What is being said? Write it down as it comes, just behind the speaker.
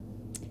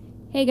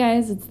Hey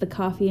guys, it's the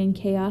Coffee and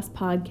Chaos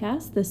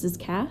podcast. This is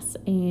Cass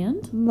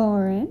and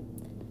Lauren.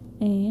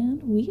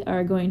 And we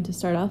are going to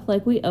start off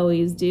like we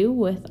always do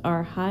with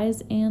our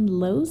highs and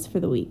lows for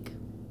the week.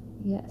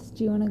 Yes.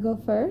 Do you want to go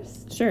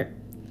first? Sure.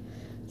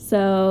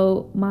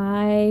 So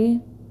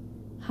my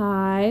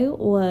high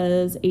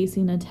was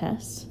acing a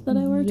test that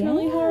I worked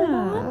really hard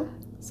on.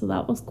 So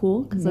that was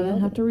cool because I didn't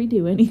have to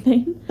redo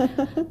anything.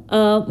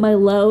 My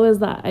low is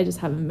that I just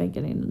haven't been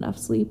getting enough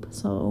sleep.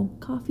 So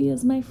coffee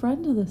is my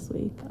friend this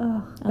week.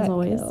 Oh, as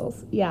always.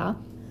 Kills. Yeah.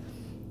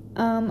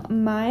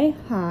 My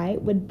high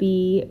would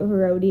be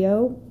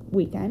rodeo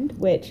weekend,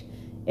 which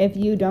if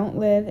you don't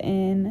live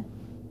in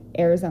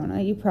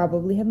Arizona, you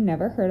probably have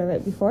never heard of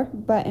it before.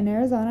 But in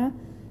Arizona,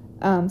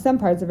 some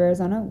parts of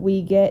Arizona,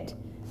 we get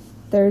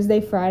Thursday,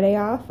 Friday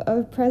off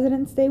of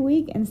President's Day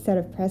week instead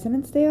of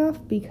President's Day off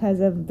because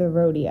of the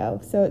rodeo.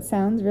 So it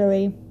sounds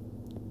really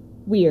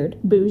weird.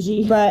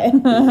 Bougie. But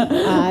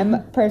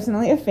I'm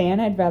personally a fan.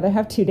 I'd rather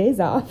have 2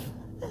 days off.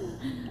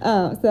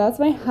 So that's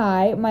my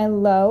high. My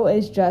low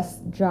is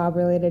just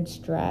job-related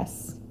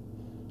stress.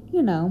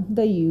 You know,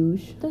 the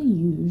huge. The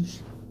huge.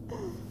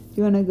 Do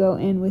you want to go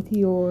in with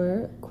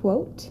your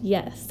quote?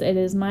 Yes, it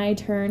is my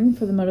turn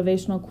for the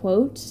motivational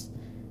quote.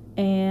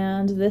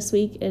 And this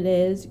week it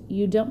is,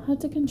 you don't have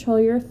to control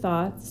your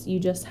thoughts, you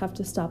just have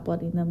to stop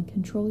letting them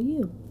control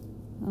you.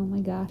 Oh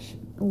my gosh,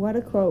 what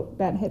a quote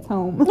that hits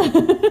home.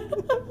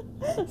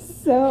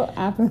 So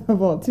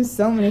applicable to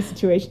so many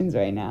situations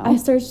right now. I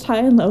searched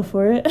high and low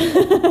for it.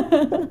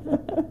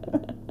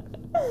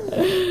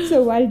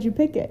 So why did you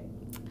pick it?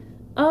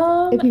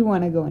 If you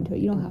want to go into it,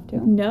 you don't have to.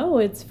 No,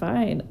 it's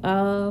fine.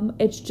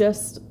 It's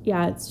just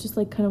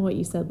like kind of what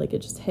you said, like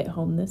it just hit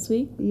home this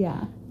week.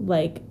 Yeah.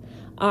 Like,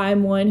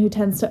 I'm one who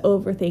tends to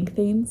overthink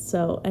things,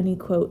 so any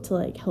quote to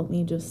like help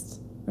me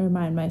just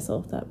remind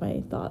myself that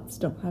my thoughts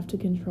don't have to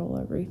control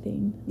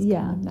everything. It's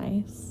kind of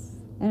nice.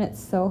 And it's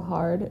so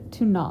hard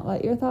to not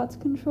let your thoughts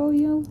control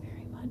you.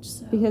 Very much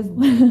so. Because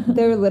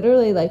they're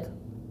literally like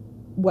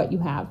what you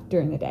have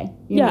during the day.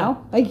 You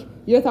know? Like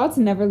your thoughts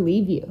never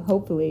leave you.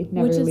 Hopefully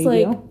never leave you. Which is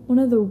like one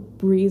of the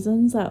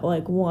reasons that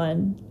like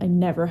one, I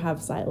never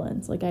have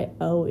silence. Like I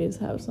always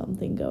have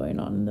something going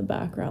on in the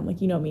background.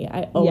 Like you know me,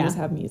 I always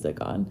have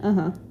music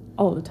on.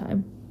 All the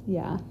time.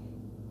 Yeah.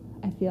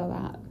 I feel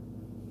that.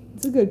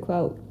 It's a good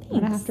quote. I'm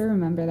going to have to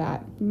remember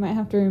that. You might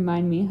have to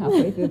remind me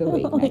halfway through the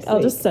week next I'll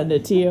week. just send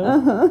it to you.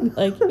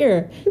 Like,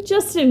 here,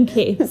 just in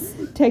case.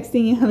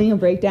 Texting you, having a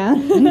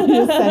breakdown.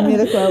 Just send me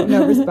the quote,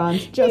 no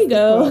response. Just here you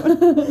go.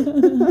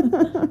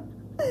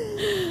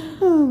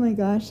 Oh my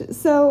gosh.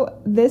 So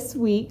this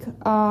week,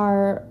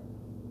 our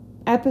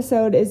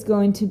episode is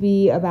going to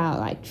be about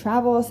like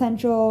travel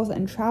essentials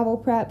and travel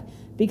prep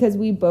because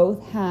we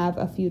both have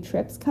a few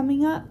trips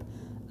coming up.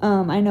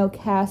 I know,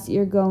 Cass,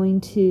 you're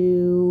going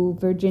to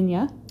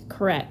Virginia.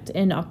 Correct.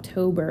 In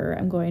October,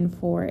 I'm going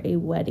for a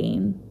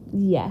wedding.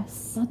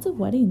 Yes. Lots of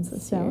weddings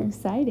this year. So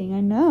exciting, I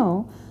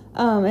know.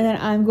 And then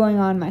I'm going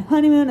on my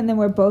honeymoon, and then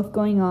we're both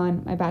going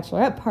on my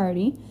bachelorette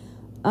party.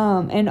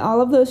 And all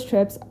of those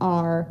trips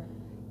are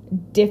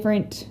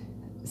different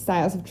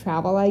styles of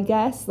travel, I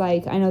guess.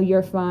 Like, I know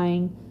you're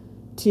flying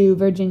to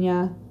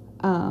Virginia.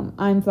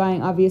 I'm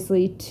flying,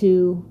 obviously,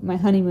 to my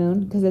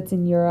honeymoon because it's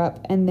in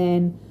Europe. And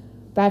then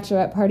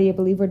bachelorette party, I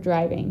believe we're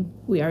driving.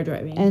 We are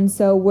driving. And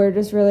so we're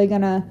just really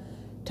going to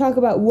talk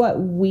about what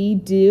we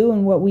do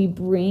and what we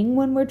bring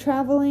when we're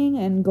traveling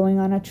and going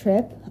on a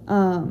trip.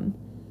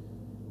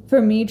 For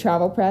me,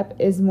 travel prep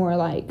is more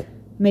like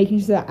making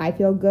sure that I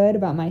feel good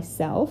about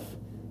myself.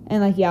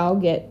 And like, yeah, I'll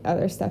get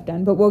other stuff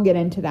done, but we'll get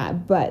into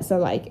that. But so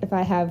like, if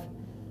I have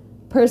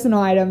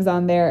personal items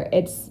on there,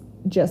 it's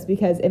just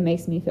because it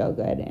makes me feel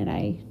good and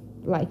I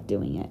like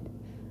doing it.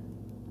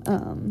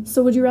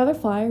 So would you rather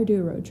fly or do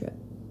a road trip?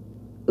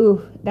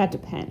 Ooh, that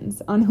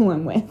depends on who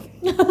I'm with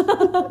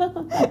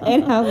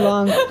and how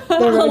long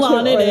the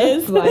road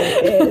trip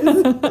flight is.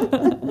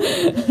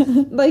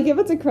 Like, if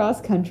it's across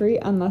country,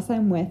 unless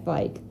I'm with,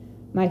 like,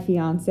 my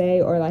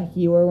fiance or, like,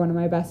 you or one of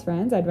my best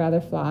friends, I'd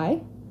rather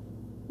fly.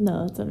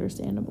 No, that's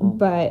understandable.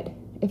 But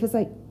if it's,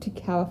 like, to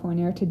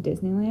California or to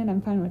Disneyland,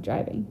 I'm fine with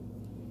driving.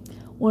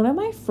 One of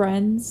my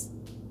friends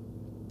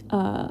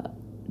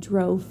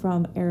drove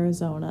from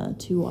Arizona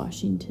to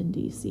Washington,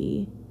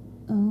 D.C.,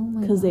 Oh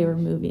my because they were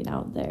moving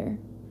out there,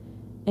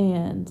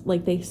 and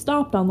like they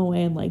stopped on the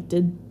way and like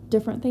did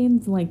different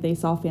things, and like they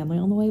saw family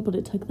on the way, but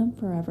it took them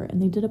forever,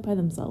 and they did it by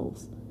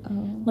themselves.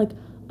 Like,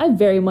 I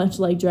very much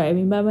like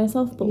driving by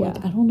myself, but like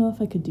I don't know if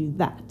I could do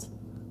that.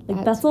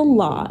 Like that's a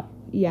lot.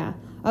 Yeah.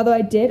 Although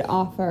I did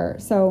offer,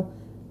 so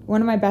one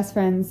of my best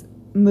friends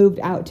moved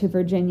out to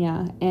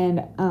Virginia,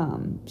 and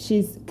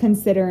she's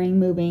considering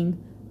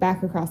moving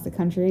back across the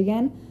country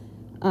again.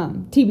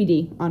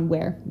 TBD on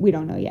where. We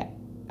don't know yet.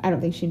 I don't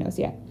think she knows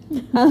yet.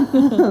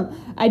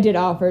 I did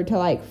offer to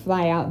like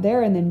fly out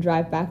there and then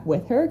drive back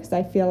with her because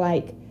I feel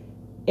like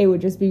it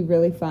would just be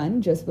really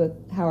fun just with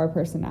how our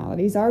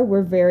personalities are.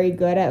 We're very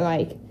good at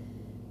like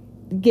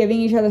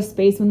giving each other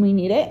space when we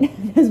need it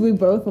because we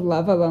both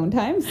love alone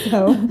time.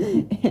 So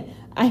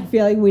I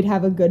feel like we'd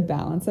have a good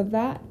balance of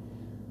that.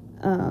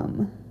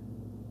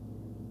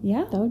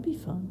 Yeah. That would be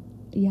fun.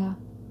 Yeah.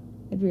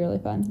 It'd be really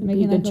fun. It'd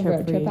Making be a like good a trip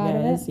road for trip you out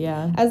of guys. it.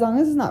 Yeah. As long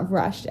as it's not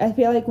rushed. I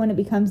feel like when it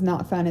becomes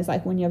not fun is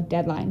like when you have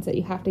deadlines that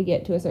you have to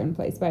get to a certain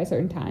place by a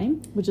certain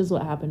time. Which is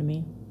what happened to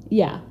me.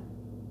 Yeah.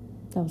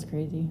 That was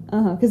crazy.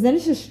 Because then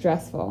it's just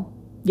stressful.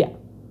 Yeah.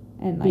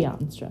 And like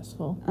beyond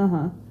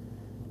stressful.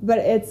 But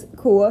it's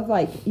cool if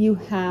like you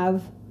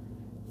have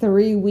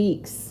 3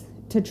 weeks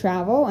to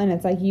travel and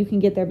it's like you can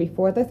get there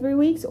before the 3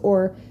 weeks,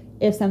 or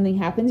if something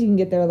happens you can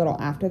get there a little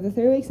after the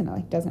 3 weeks and it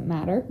like doesn't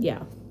matter.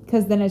 Yeah.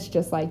 Because then it's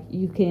just like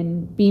you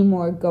can be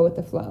more go with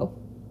the flow,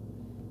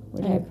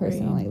 which I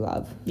personally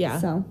love. Yeah.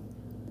 So,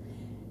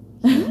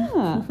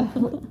 yeah.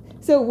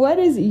 So what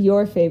is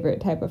your favorite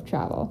type of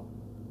travel?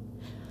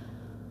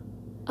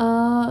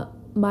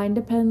 Mine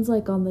depends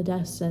like on the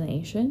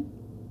destination.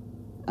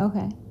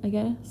 Okay. I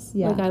guess.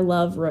 Yeah. Like I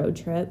love road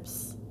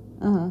trips.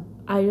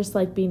 I just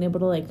like being able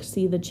to like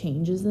see the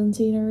changes in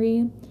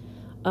scenery.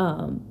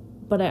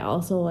 But I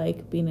also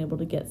like being able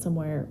to get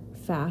somewhere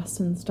fast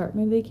and start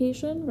my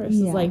vacation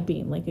versus like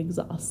being like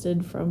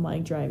exhausted from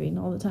like driving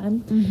all the time.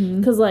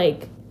 Because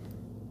like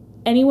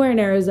anywhere in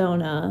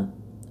Arizona,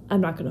 I'm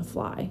not gonna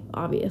fly,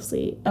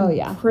 obviously.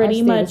 And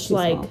pretty much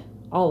like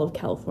all of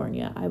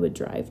California I would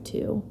drive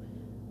to.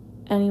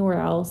 Anywhere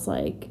else,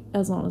 like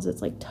as long as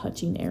it's like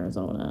touching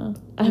Arizona,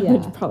 I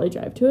would probably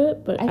drive to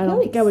it, but I don't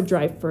think I would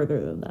drive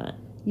further than that.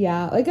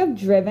 Yeah, like I've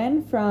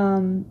driven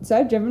from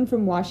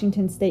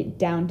Washington State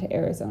down to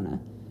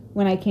Arizona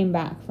when I came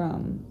back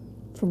from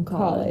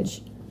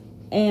college.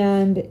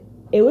 And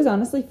it was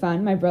honestly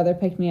fun. My brother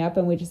picked me up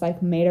and we just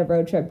like made a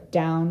road trip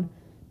down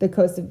the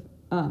coast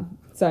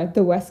of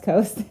the West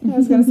Coast. I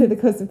was going to say the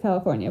coast of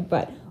California,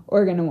 but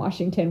Oregon and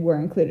Washington were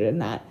included in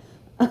that.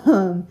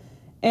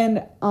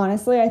 And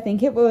honestly, I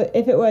think if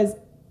it was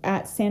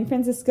at San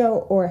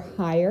Francisco or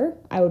higher,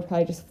 I would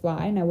probably just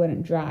fly and I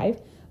wouldn't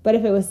drive. But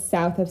if it was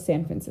south of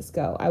San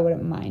Francisco, I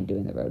wouldn't mind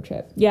doing the road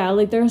trip. Yeah,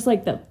 like there's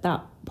like that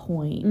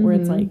point where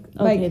it's like,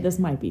 okay, this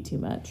might be too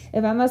much.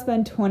 If I'm going to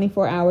spend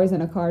 24 hours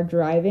in a car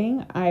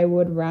driving, I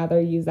would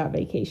rather use that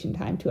vacation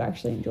time to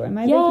actually enjoy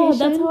my vacation. Yeah,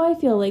 that's how I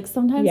feel. Like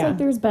sometimes like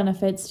there's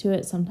benefits to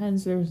it,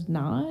 sometimes there's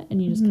not,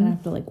 and you just kind of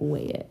have to like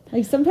weigh it.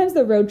 Like sometimes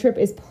the road trip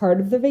is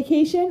part of the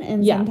vacation,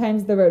 and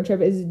sometimes the road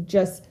trip is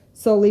just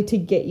solely to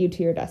get you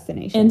to your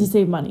destination. And to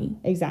save money.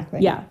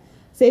 Exactly. Yeah.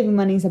 Saving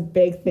money is a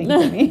big thing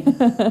for me.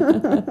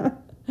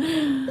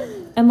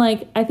 And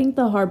like I think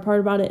the hard part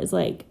about it is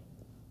like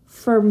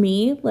for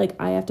me, like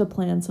I have to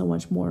plan so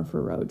much more for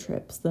road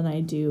trips than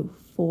I do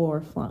for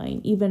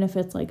flying, even if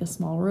it's like a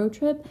small road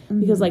trip,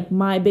 because like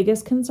my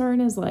biggest concern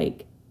is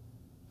like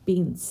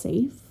being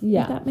safe.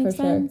 Yeah, if that makes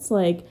sense.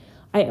 Sure. Like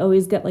I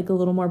always get like a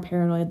little more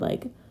paranoid,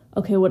 like,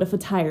 okay, what if a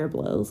tire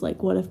blows?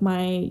 Like what if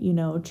my,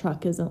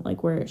 truck isn't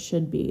like where it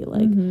should be?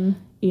 Like,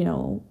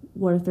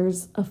 what if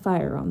there's a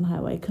fire on the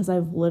highway? Because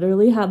I've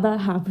literally had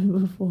that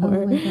happen before.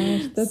 Oh my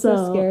gosh, that's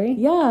so scary.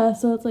 Yeah,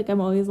 so it's like I'm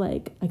always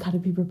like, I gotta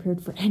be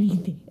prepared for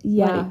anything.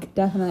 Yeah, like,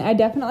 definitely. I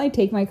definitely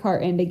take my car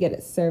in to get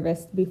it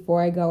serviced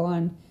before I go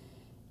on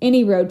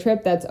any road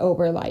trip that's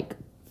over like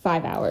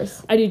 5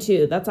 hours. I do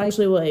too. That's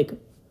actually like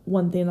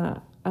one thing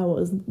that I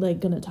was like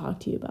gonna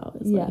talk to you about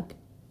is like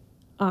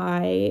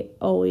I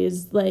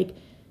always like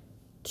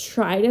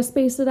try to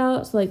space it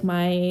out so like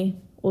my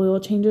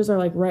oil changes are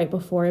like right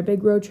before a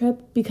big road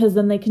trip, because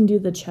then they can do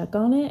the check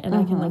on it and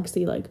I can like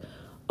see like,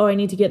 oh, I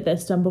need to get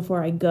this done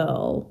before I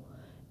go,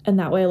 and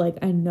that way like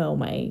I know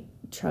my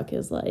truck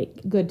is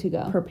like good to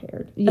go,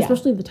 prepared.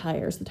 Especially the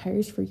tires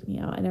freak me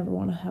out. I never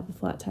want to have a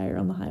flat tire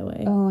on the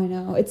highway. Oh, I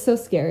know, it's so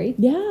scary.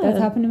 That's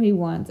happened to me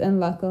once, and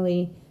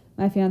luckily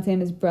my fiance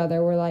and his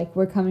brother were like,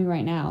 we're coming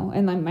right now,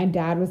 and like my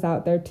dad was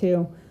out there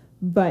too.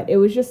 But it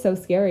was just so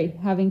scary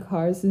having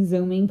cars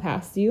zooming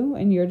past you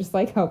and you're just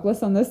like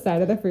helpless on the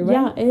side of the freeway.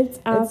 Yeah, it's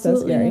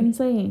absolutely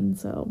insane.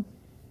 So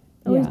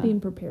always being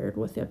prepared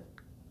with a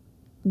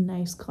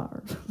nice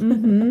car.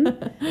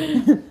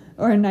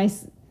 Or a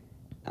nice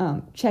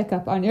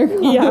checkup on your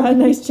car. Yeah, a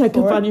nice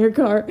checkup on your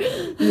car.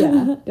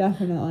 Yeah,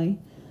 definitely.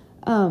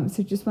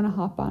 So just want to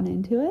hop on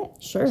into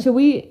it? Sure. Should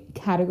we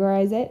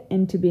categorize it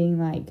into being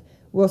like,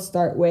 we'll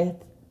start with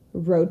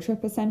road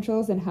trip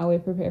essentials and how we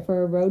prepare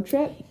for a road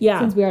trip,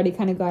 since we already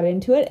kind of got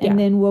into it, and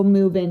then we'll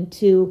move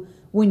into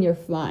when you're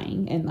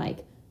flying and like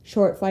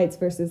short flights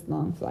versus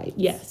long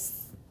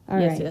flights. All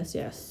right.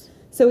 Yes.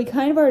 So we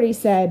kind of already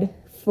said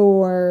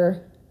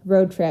for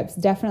road trips,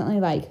 definitely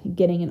like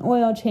getting an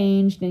oil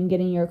changed and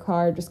getting your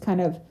car just kind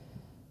of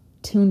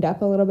tuned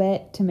up a little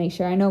bit to make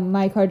sure. I know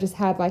my car just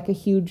had like a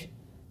huge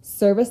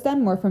service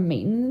done, more for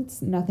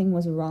maintenance. Nothing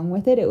was wrong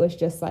with it. It was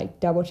just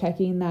like double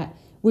checking that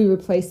we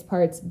replaced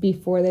parts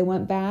before they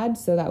went bad,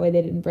 so that way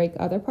they didn't break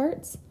other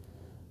parts.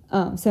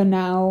 So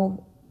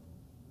now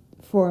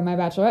for my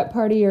bachelorette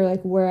party or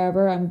like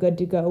wherever, I'm good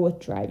to go with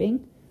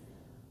driving.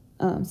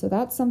 So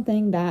that's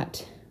something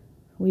that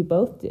we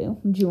both do.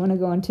 Do you want to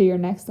go into your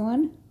next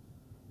one?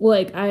 Well,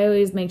 like I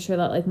always make sure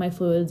that like my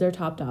fluids are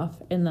topped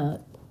off in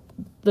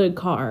the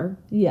car.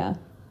 Yeah.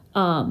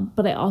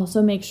 But I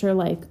also make sure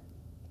like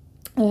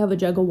I have a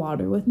jug of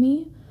water with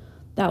me,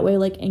 That way,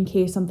 like, in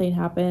case something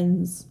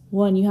happens,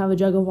 one, you have a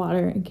jug of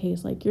water in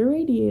case, like, your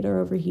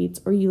radiator overheats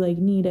or you, like,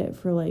 need it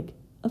for, like,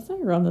 a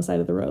fire on the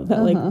side of the road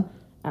that, like,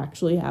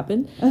 actually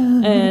happened.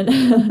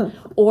 And,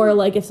 or,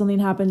 like, if something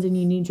happens and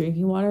you need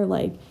drinking water,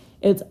 like,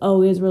 it's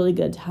always really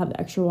good to have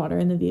extra water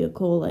in the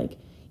vehicle. Like,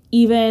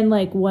 even,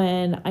 like,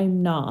 when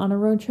I'm not on a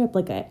road trip,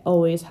 like, I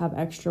always have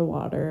extra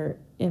water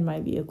in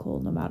my vehicle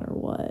no matter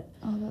what.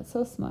 Oh, that's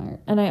so smart.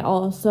 And I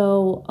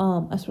also,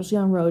 especially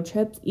on road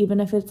trips, even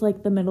if it's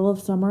like the middle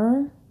of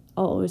summer,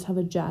 I'll always have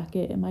a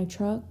jacket in my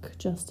truck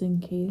just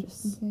in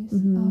case. Just in case.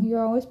 Mm-hmm. Oh,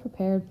 you're always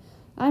prepared.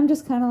 I'm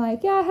just kind of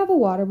like, yeah, I have a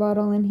water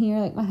bottle in here,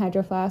 like my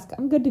Hydro Flask.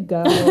 I'm good to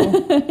go.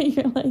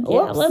 You're like,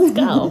 yeah, let's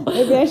go.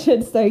 Maybe I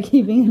should start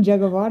keeping a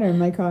jug of water in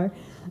my car.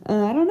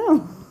 I don't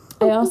know.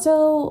 I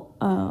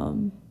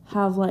also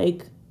have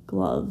like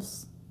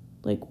gloves,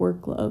 like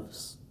work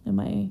gloves in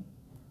my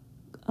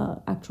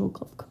actual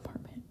glove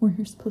compartment where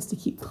you're supposed to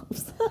keep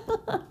gloves.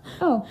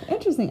 Oh,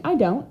 interesting. I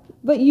don't.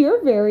 But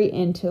you're very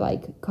into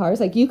like cars.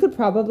 Like you could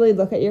probably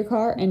look at your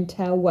car and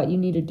tell what you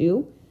need to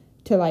do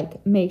to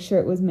like make sure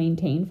it was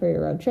maintained for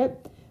your road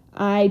trip.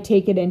 I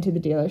take it into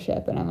the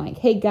dealership and I'm like,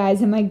 hey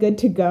guys, am I good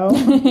to go?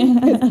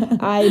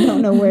 I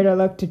don't know where to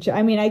look to check.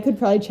 I mean, I could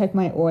probably check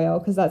my oil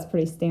because that's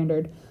pretty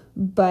standard,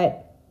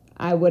 but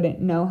I wouldn't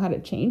know how to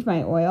change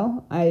my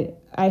oil.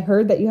 I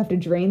heard that you have to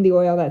drain the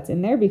oil that's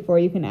in there before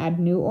you can add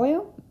new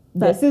oil.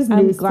 This is news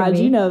to me. I'm glad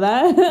you know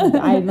that.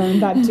 I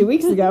learned that 2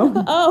 weeks ago.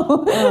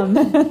 Oh.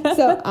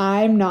 So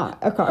I'm not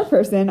a car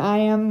person. I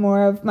am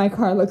more of my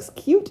car looks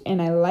cute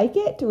and I like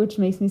it, which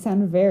makes me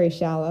sound very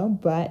shallow,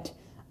 but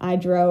I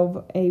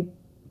drove a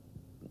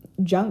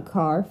junk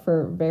car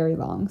for very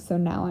long, so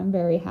now I'm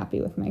very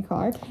happy with my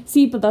car.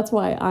 See, but that's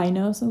why I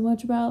know so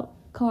much about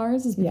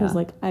cars is because Yeah.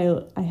 like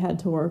I had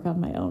to work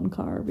on my own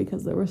car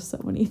because there were so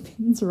many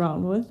things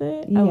wrong with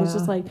it. Yeah. I was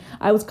just like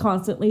I was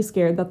constantly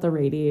scared that the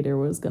radiator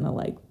was gonna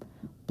like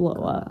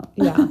blow up.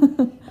 Yeah.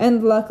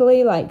 And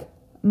luckily like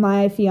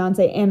my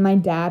fiance and my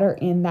dad are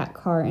in that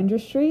car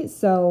industry,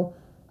 so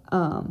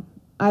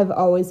I've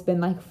always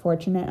been like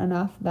fortunate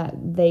enough that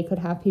they could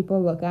have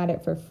people look at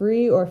it for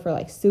free or for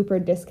like super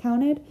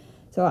discounted.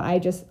 So I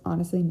just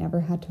honestly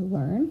never had to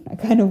learn. I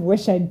kind of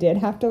wish I did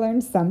have to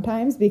learn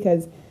sometimes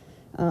because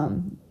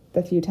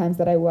the few times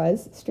that I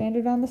was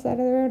stranded on the side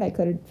of the road, I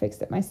could have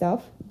fixed it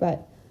myself.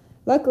 But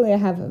luckily I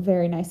have a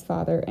very nice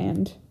father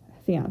and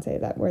fiance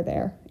that were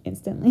there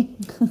instantly.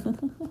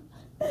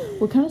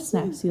 What kind of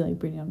snacks do you like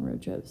bringing on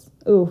road trips?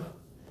 Ooh.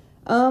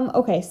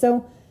 Okay,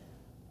 so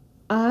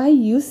I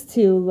used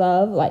to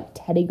love like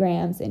Teddy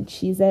Grahams and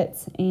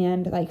Cheez-Its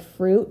and like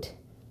fruit.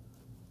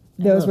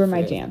 Those were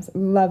my fruit. jams.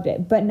 Loved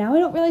it. But now I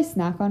don't really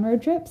snack on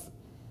road trips,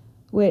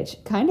 which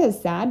kind of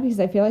is sad because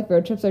I feel like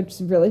road trips are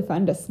just really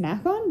fun to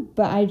snack on.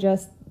 But I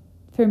just,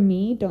 for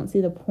me, don't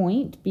see the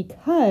point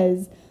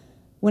because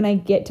when I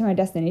get to my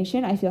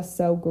destination, I feel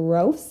so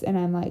gross. And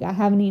I'm like, I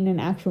haven't eaten an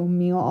actual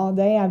meal all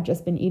day. I've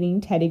just been eating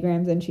Teddy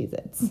Grahams and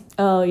Cheez-Its.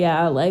 Oh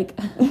yeah, like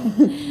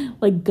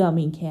like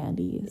gummy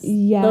candies.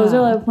 Yeah. Those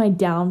are like my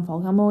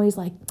downfall. I'm always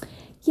like,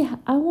 yeah,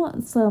 I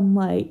want some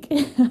like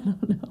I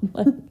don't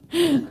know,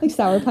 Like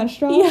Sour Punch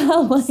straw? yeah,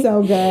 like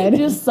So good.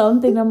 just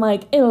something. I'm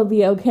like, it'll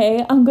be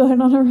okay. I'm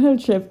going on a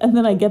road trip, and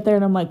then I get there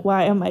and I'm like,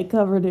 why am I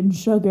covered in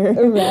sugar?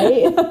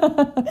 Right?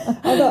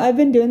 Although I've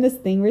been doing this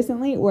thing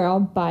recently where I'll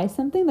buy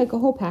something, like a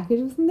whole package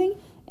of something,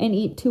 and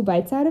eat 2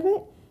 bites out of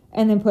it,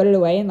 and then put it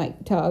away and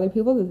like tell other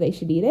people that they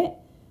should eat it.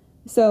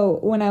 So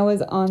when I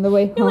was on the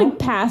way home, You're like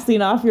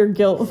passing off your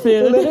guilt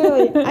food.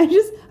 literally, I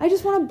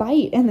just want a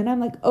bite, and then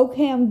I'm like,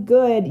 okay, I'm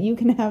good. You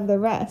can have the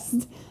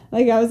rest.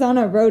 Like I was on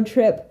a road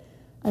trip.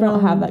 I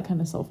don't have that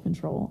kind of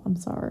self-control. I'm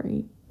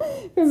sorry.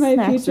 For my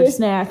Snacks future are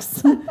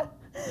snacks.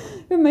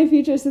 for my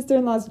future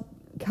sister-in-law's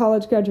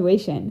college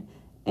graduation,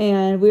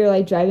 and we were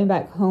like driving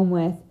back home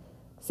with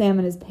Sam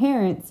and his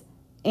parents,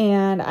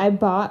 and I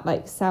bought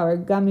like sour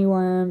gummy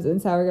worms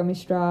and sour gummy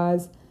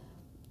straws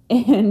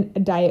and a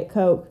Diet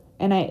Coke,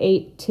 and I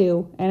ate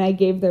 2 and I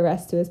gave the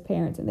rest to his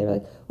parents, and they were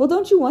like, well,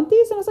 don't you want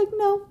these? And I was like,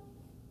 no,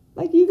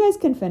 like you guys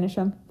can finish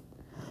them.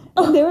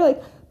 And they were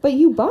like, but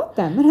you bought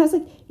them. And I was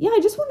like, yeah, I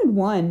just wanted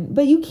 1,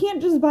 but you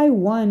can't just buy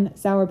 1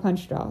 Sour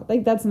Punch straw.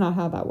 Like that's not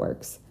how that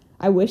works.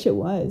 I wish it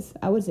was.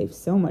 I would save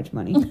so much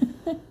money.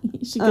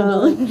 You should go to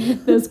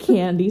like those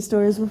candy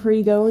stores before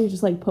you go, where you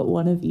just like put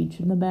 1 of each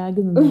in the bag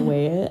and then they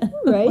weigh it.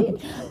 Right?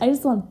 Like, I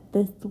just want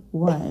this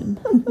one.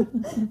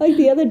 Like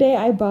the other day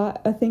I bought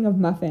a thing of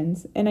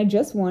muffins and I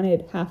just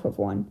wanted half of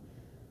one.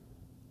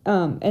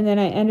 And then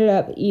I ended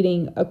up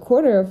eating a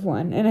quarter of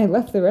one and I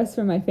left the rest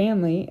for my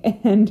family,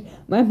 and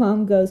my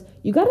mom goes,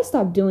 you got to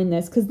stop doing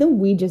this because then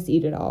we just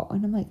eat it all.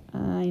 And I'm like,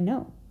 I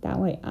know. That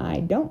way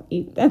I don't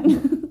eat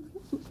them.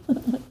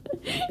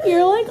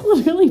 You're like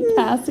literally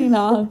passing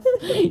off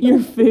your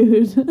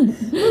food. But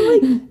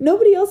like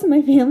nobody else in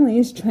my family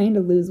is trying to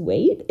lose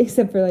weight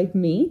except for like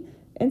me.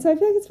 And so I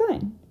feel like it's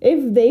fine.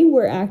 If they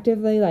were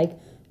actively like,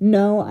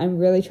 no, I'm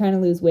really trying to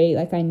lose weight,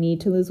 like I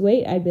need to lose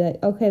weight, I'd be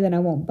like, okay, then I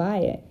won't buy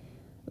it.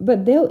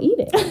 But they'll eat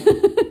it.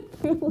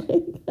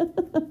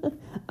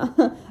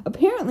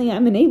 apparently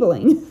I'm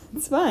enabling.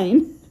 It's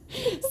fine.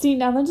 See,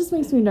 now that just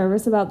makes me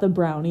nervous about the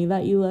brownie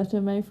that you left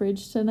in my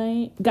fridge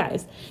tonight.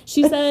 Guys,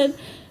 she said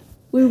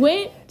we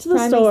went to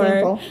the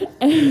store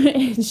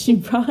and she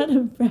brought a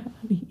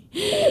brownie.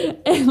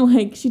 And,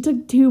 like, she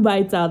took 2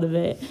 bites out of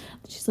it.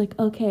 She's like,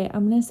 okay,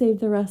 I'm going to save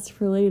the rest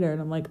for later.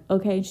 And I'm like,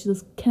 okay. And she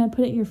goes, can I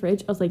put it in your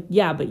fridge? I was like,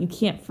 yeah, but you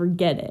can't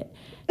forget it.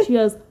 She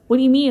goes, what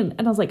do you mean?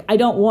 And I was like, I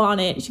don't want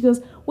it. She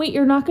goes, wait,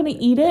 you're not going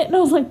to eat it? And I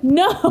was like,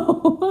 no.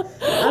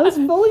 I was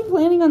fully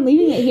planning on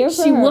leaving it here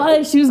for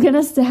her. She was going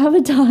to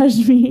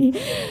sabotage me.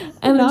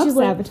 And then she's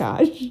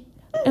sabotage. Like,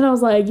 and I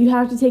was like, you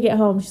have to take it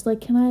home. She's like,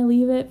 can I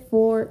leave it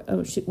for,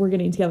 we're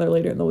getting together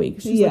later in the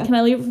week. She's like, can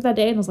I leave it for that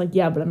day? And I was like,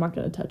 yeah, but I'm not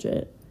going to touch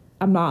it.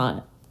 I'm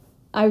not.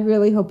 I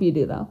really hope you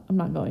do, though. I'm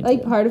not going to.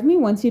 Like, part of me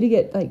wants you to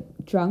get, like,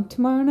 drunk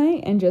tomorrow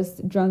night and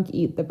just drunk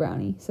eat the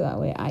brownie. So that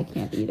way I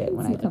can't eat it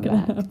when I come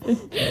back. I'm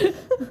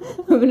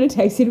going to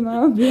text you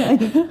tomorrow and be like,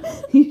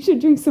 you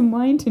should drink some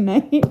wine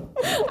tonight.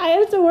 I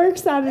have to work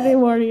Saturday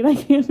morning. I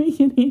can't be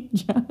getting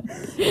drunk.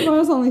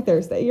 Tomorrow's only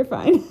Thursday. You're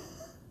fine.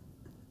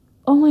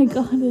 Oh, my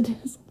God. It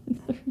is only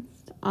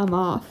Thursday. I'm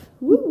off.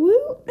 Woo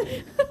woo.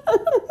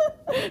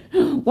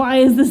 Why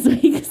is this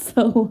week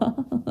so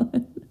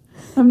long?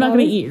 I'm not going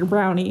to eat your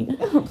brownie.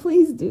 Oh,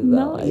 please do,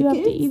 though. No, you have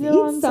to eat it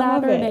on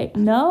Saturday.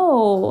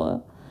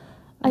 No.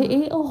 I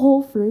ate a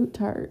whole fruit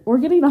tart. We're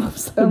getting off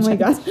subject. Oh, my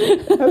gosh.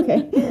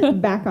 Okay.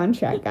 Back on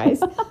track,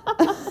 guys.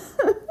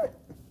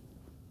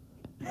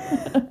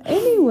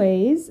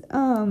 Anyways,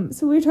 so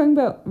we were talking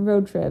about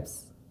road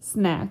trips.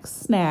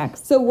 Snacks.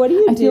 So what do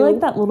you do? I feel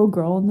like that little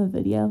girl in the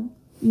video.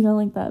 You know,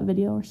 like that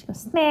video where she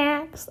goes,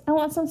 snacks. I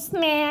want some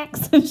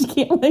snacks. And she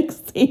can't, like,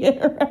 say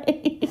it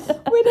right.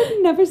 Wait,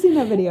 I've never seen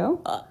that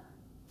video.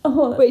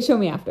 Wait, show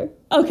me after.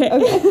 Okay.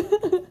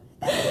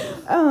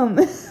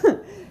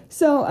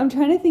 So I'm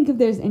trying to think if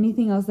there's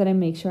anything else that I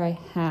make sure I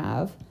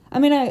have. I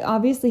mean, I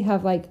obviously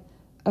have, like,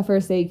 a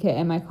first aid kit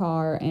in my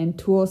car and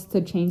tools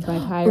to change my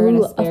tire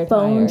and a spare tire. A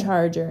phone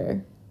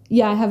charger.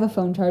 Yeah, I have a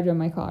phone charger in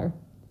my car.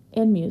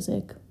 And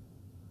music.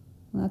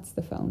 Well, that's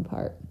the phone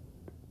part.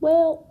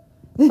 Well,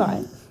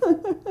 fine.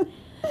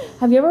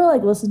 Have you ever,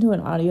 like, listened to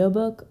an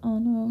audiobook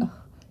on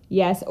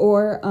Yes,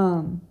 or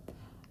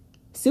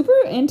super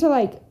into,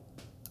 like,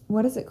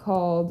 what is it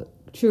called?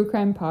 True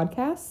crime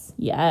podcasts?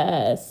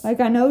 Yes. Like,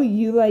 I know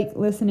you like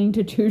listening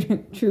to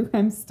true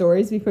crime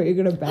stories before you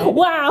go to bed.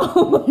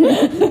 Wow.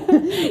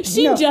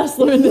 She just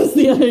learned this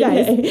the other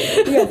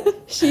day. Yeah,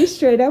 she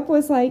straight up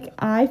was like,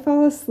 I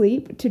fall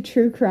asleep to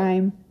true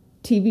crime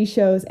TV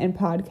shows and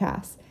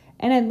podcasts.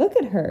 And I look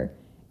at her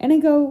and I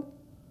go,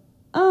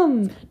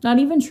 not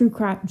even true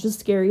crime, just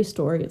scary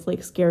stories,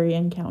 like scary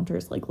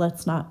encounters, like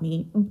Let's Not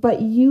Meet.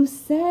 But you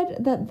said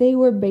that they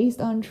were based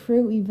on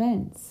true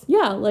events.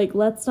 Yeah, like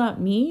Let's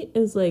Not Meet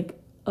is like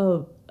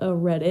a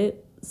Reddit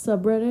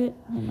subreddit.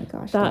 Oh my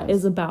gosh. That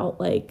is about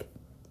like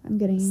I'm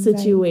getting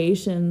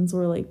situations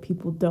where like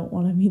people don't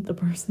want to meet the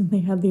person they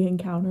had the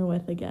encounter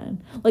with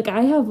again. Like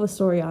I have a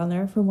story on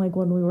there from like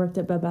when we worked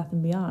at Bed Bath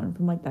 & Beyond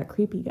from like that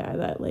creepy guy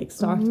that like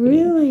stalked me.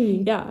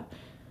 Really? Yeah.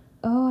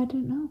 Oh, I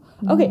didn't know.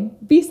 Okay,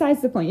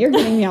 besides the point. You're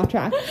getting me off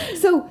track.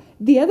 So,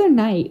 the other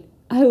night,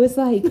 I was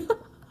like,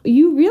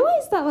 you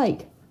realize that,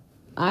 like,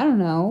 I don't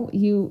know,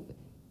 you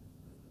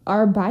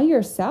are by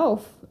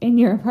yourself in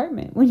your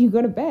apartment when you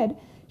go to bed?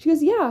 She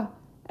goes, yeah.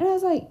 And I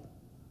was like,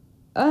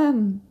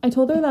 I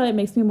told her that it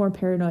makes me more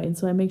paranoid,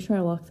 so I make sure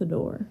I lock the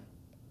door.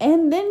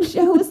 And then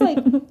I was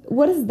like,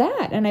 what is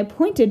that? And I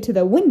pointed to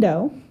the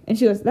window, and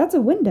she goes, that's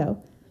a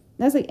window.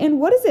 And I was like, and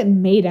what is it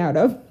made out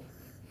of?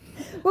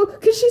 Well,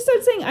 because she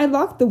started saying, I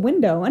locked the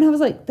window. And I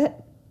was like,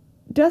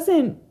 that's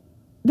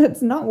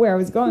not where I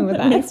was going with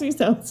that. That makes me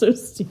sound so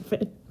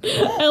stupid.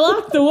 I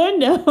locked the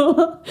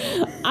window.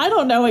 I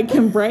don't know it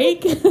can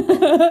break.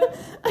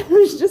 I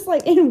was just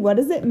like, and what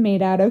is it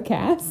made out of,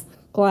 Cass?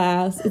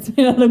 Glass. It's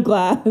made out of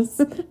glass.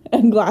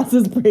 And glass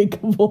is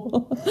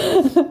breakable.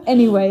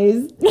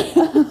 Anyways.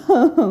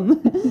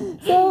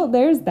 So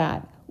there's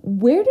that.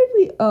 Where did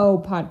we...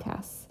 Oh,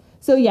 podcasts.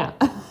 So yeah.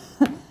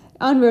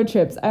 On road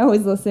trips, I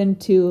always listen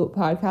to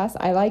podcasts.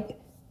 I like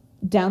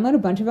download a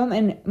bunch of them.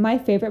 And my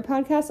favorite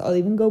podcasts, I'll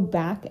even go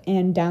back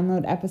and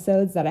download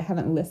episodes that I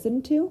haven't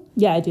listened to.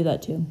 Yeah, I do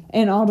that too.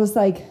 And I'll just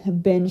like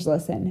binge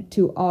listen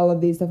to all of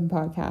these different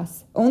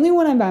podcasts. Only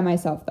when I'm by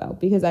myself though,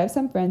 because I have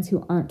some friends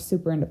who aren't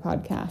super into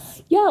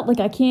podcasts. Yeah, like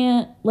I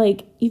can't,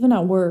 like even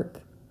at work,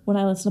 when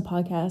I listen to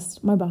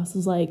podcasts, my boss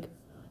is like,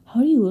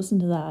 how do you listen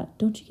to that?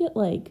 Don't you get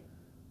like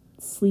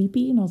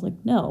sleepy? And I was like,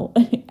 no,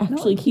 it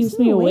actually keeps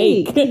me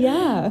awake.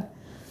 Yeah.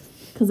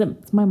 Because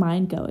it's my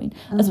mind going.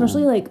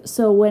 Especially like,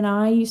 so when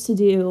I used to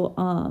do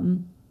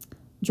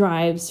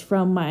drives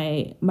from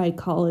my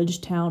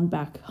college town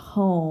back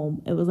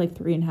home, it was like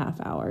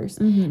 3.5 hours.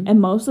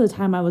 And most of the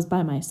time I was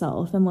by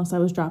myself, unless I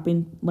was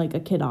dropping like a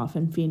kid off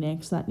in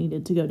Phoenix that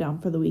needed to go down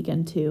for the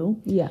weekend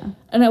too. Yeah.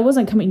 And I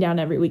wasn't coming down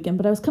every weekend,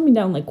 but I was coming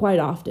down like quite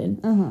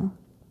often.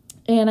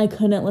 And I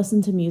couldn't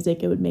listen to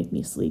music. It would make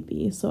me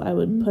sleepy. So I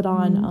would put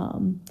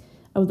on,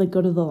 I would like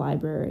go to the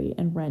library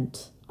and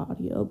rent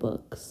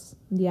audiobooks,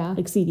 Yeah.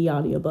 like CD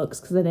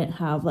audiobooks, because I didn't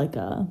have like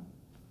a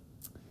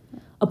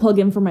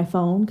plug-in for my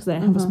phone because I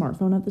didn't have a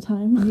smartphone at the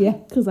time. Yeah.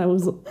 Because I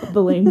was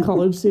the lame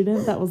college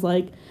student that was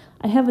like,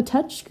 I have a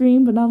touch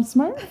screen but not a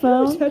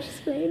smartphone. Touch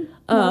screen.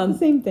 Not the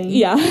same thing.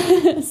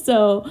 Yeah.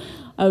 So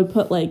I would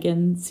put like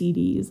in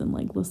CDs and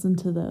like listen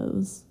to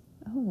those.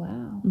 Oh,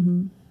 wow.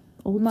 Mm-hmm.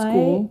 Old My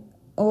school.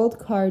 old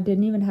car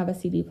didn't even have a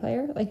CD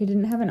player. Like, it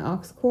didn't have an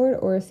aux cord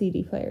or a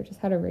CD player. It just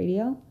had a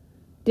radio.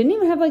 Didn't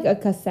even have like a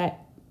cassette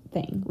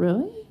thing.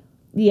 Really?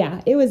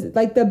 Yeah, it was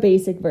like the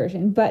basic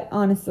version. But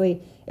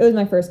honestly, it was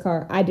my first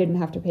car. I didn't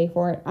have to pay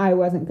for it. I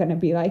wasn't going to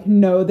be like,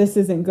 no, this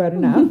isn't good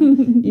enough,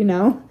 you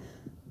know?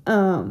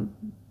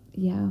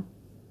 Yeah.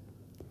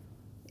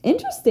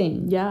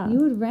 Interesting. Yeah. You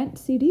would rent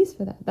CDs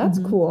for that. That's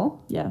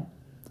cool. Yeah.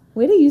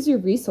 Way to use your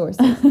resources.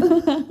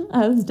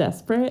 I was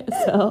desperate,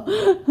 so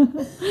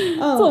it's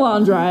a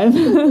long drive.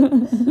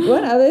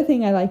 One other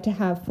thing I like to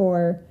have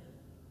for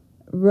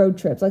road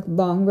trips, like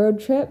long road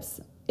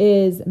trips,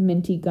 is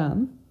minty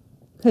gum.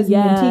 Because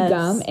minty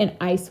gum and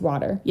ice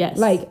water. Yes.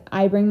 Like,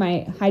 I bring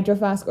my Hydro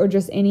Flask or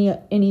just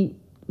any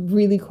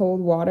really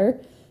cold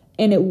water,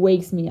 and it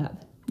wakes me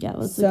up. Yeah,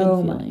 that's so a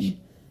good feeling. much.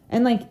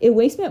 And, like, it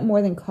wakes me up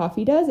more than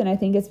coffee does, and I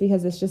think it's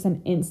because it's just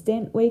an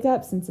instant wake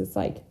up, since it's,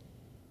 like,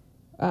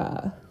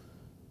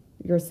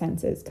 your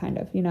senses, kind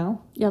of, you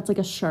know? Yeah, it's like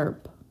a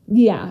sharp.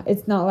 Yeah,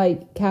 it's not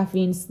like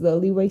caffeine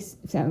slowly wakes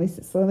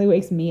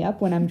me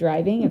up when I'm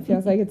driving. It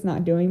feels like it's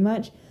not doing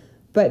much.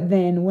 But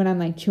then when I'm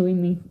like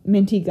chewing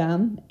minty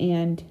gum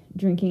and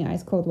drinking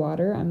ice cold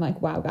water, I'm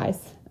like, wow,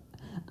 guys,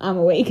 I'm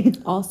awake.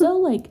 Also,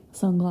 like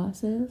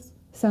sunglasses.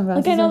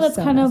 Sunglasses. Like, I know are that's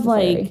so kind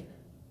necessary. of like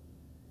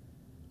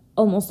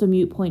almost a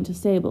mute point to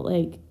say, but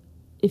like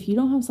if you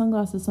don't have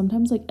sunglasses,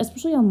 sometimes like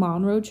especially on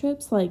long road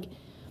trips, like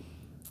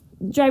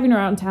driving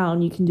around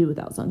town, you can do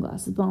without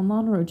sunglasses. But on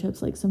long road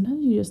trips, like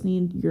sometimes you just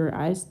need your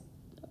eyes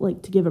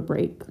like to give a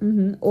break.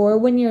 Mm-hmm. Or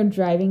when you're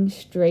driving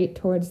straight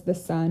towards the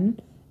sun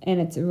and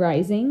it's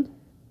rising.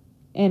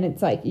 And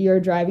it's like you're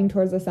driving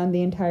towards the sun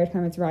the entire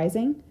time it's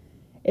rising.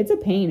 It's a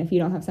pain if you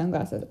don't have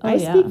sunglasses. I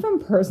speak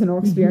from personal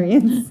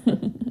experience.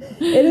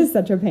 It is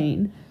such a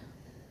pain.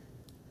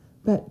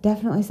 But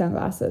definitely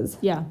sunglasses.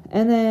 Yeah.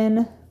 And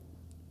then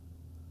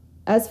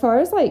as far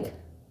as like,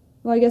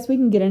 well, I guess we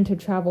can get into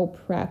travel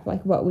prep,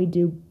 like what we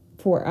do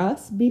for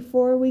us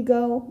before we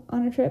go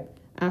on a trip,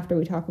 after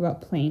we talk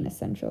about plane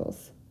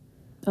essentials.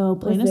 Oh,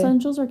 plane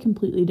essentials are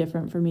completely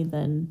different for me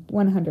than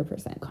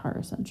 100% car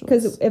essentials.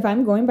 Because if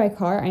I'm going by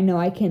car, I know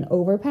I can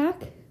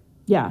overpack.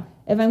 Yeah.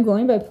 If I'm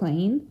going by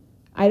plane,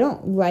 I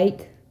don't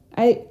like...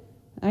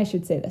 I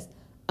should say this.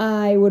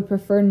 I would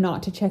prefer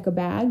not to check a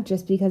bag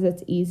just because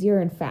it's easier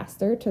and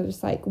faster to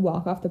just, like,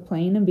 walk off the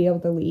plane and be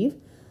able to leave.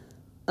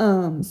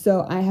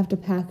 So I have to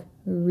pack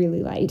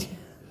really light.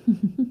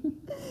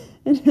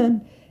 And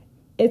then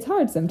it's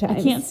hard sometimes.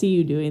 I can't see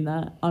you doing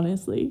that,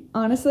 honestly.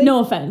 Honestly? No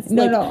offense.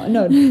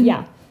 No,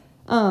 yeah.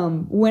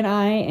 When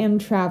I am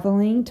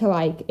traveling to,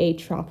 like, a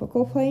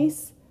tropical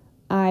place,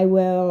 I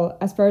will,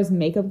 as far as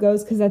makeup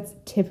goes, because that's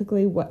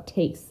typically what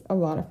takes a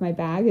lot of my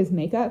bag is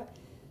makeup,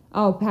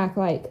 I'll pack,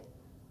 like,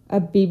 a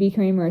BB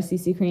cream or a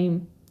CC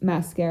cream,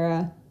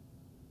 mascara,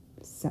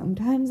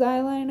 sometimes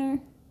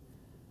eyeliner,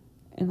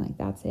 and, like,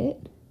 that's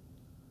it.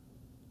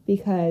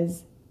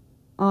 Because,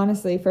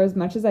 honestly, for as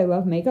much as I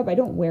love makeup, I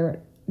don't wear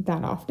it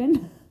that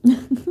often.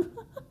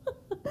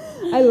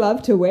 I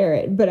love to wear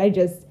it, but I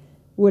just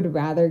would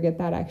rather get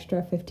that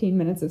extra 15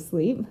 minutes of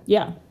sleep.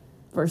 Yeah.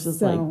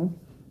 Versus, like,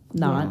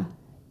 not. Yeah,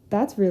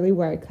 that's really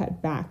where I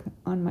cut back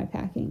on my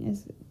packing,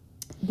 is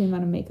the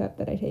amount of makeup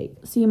that I take.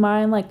 See,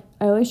 mine, like,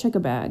 I always check a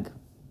bag.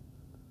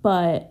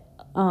 But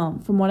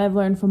from what I've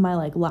learned from my,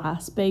 like,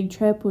 last big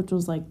trip, which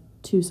was, like,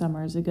 2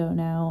 summers ago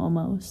now,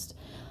 almost,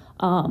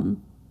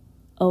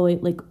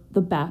 like,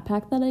 the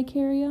backpack that I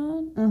carry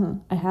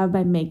on, I have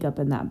my makeup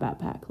in that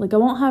backpack. Like, I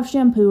won't have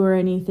shampoo or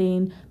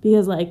anything,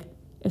 because, like,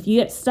 if you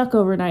get stuck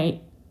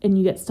overnight and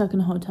you get stuck in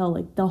a hotel,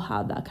 like, they'll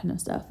have that kind of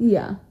stuff.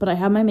 Yeah. But I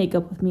have my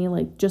makeup with me,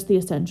 like, just the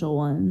essential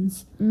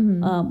ones,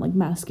 like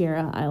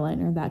mascara,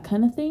 eyeliner, that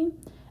kind of thing.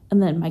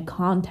 And then my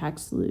contact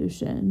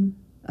solution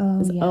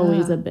is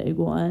always a big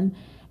one.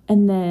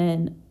 And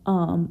then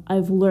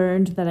I've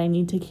learned that I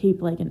need to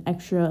keep, like, an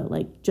extra,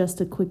 like, just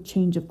a quick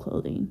change of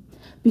clothing.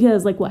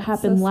 Because, like, what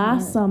happened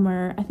last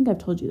summer, I think I've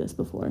told you this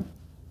before.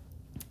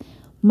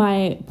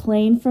 My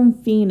plane from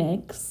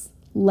Phoenix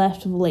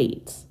left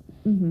late.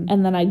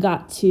 And then I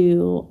got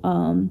to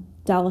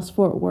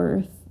Dallas-Fort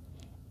Worth,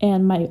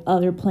 and my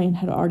other plane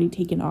had already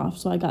taken off,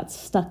 so I got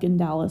stuck in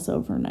Dallas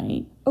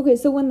overnight. Okay,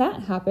 so when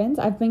that happens,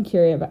 I've been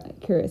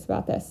curious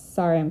about this.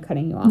 Sorry, I'm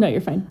cutting you off. No, you're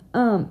fine.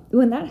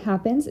 When that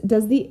happens,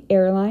 does the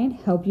airline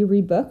help you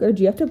rebook, or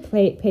do you have to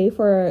pay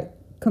for a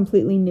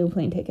completely new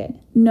plane ticket?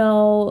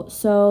 No,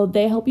 so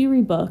they help you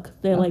rebook.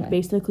 They like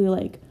basically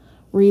like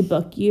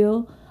rebook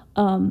you.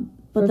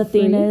 But the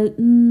thing is,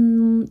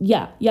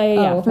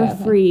 for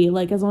free.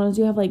 Like, as long as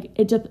you have, like,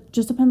 it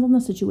just depends on the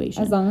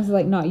situation. As long as it's,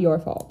 like, not your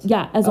fault.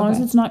 Yeah, as long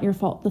as it's not your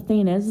fault. The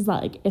thing is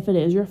that, like, if it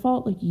is your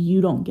fault, like, you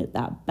don't get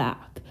that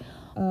back.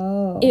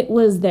 Oh. It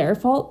was their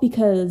fault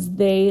because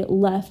they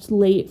left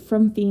late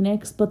from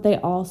Phoenix, but they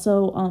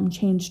also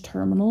changed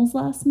terminals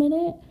last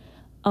minute.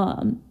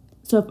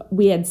 So if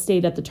we had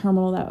stayed at the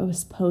terminal that I was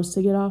supposed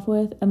to get off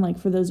with, and like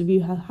for those of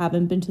you who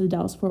haven't been to the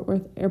Dallas-Fort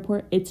Worth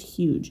airport, it's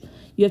huge.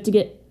 You have to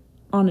get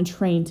on a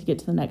train to get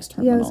to the next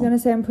terminal. Yeah, I was gonna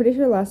say, I'm pretty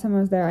sure last time I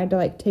was there, I had to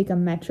like take a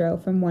metro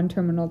from one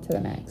terminal to the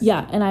next.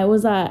 Yeah, and I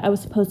was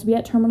supposed to be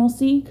at Terminal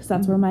C because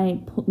that's where my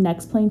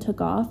next plane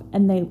took off,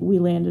 and we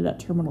landed at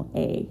Terminal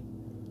A.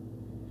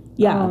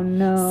 Yeah. Oh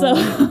no.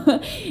 So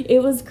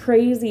it was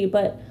crazy,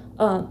 but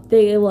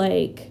they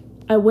like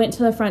I went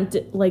to the front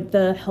like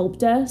the help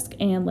desk,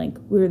 and like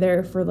we were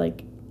there for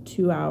like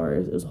 2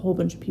 hours. It was a whole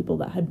bunch of people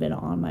that had been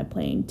on my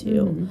plane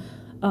too.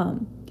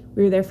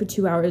 We were there for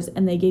 2 hours,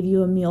 and they gave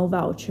you a meal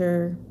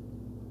voucher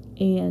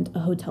and a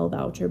hotel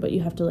voucher, but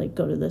you have to like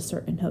go to this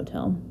certain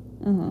hotel.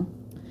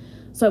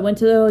 So I went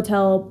to the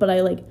hotel, but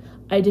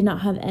I did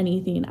not have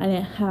anything. I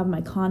didn't have my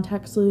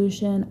contact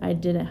solution. I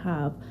didn't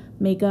have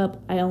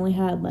makeup. I only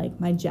had like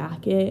my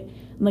jacket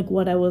and like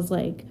what I was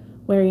like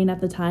wearing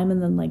at the time,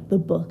 and then like the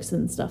books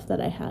and stuff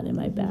that I had in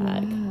my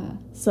bag. Yeah.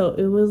 So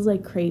it was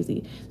like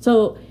crazy.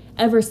 So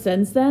ever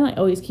since then, I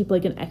always keep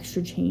like an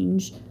extra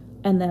change.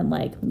 And then,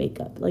 like,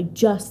 makeup, like,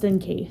 just in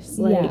case.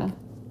 Like,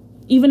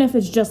 even if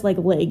it's just, like,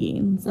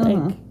 leggings.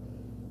 Like,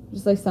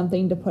 just, like,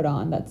 something to put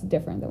on that's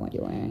different than what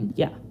you're wearing.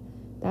 Yeah.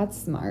 That's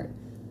smart.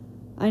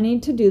 I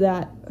need to do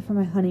that for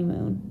my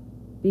honeymoon.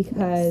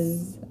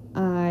 Because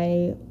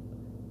I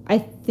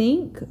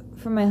think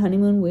for my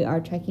honeymoon, we are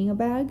checking a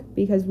bag.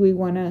 Because we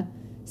want to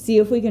see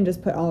if we can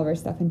just put all of our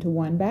stuff into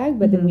one bag.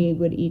 But then we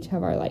would each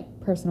have our, like,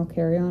 personal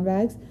carry-on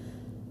bags.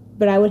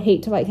 But I would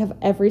hate to, like, have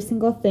every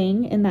single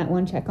thing in that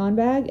one check-on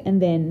bag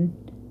and then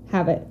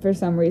have it, for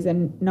some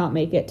reason, not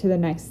make it to the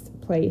next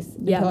place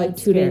until, like,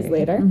 2 days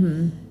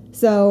later.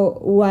 So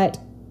what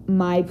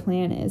my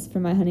plan is for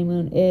my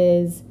honeymoon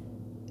is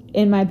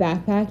in my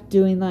backpack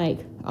doing, like,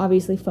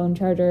 obviously phone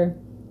charger,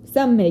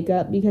 some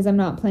makeup, because I'm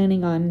not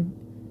planning on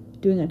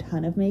doing a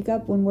ton of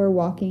makeup when we're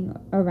walking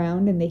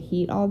around in the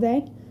heat all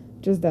day.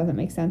 Just doesn't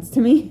make sense to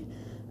me.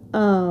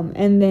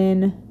 And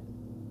then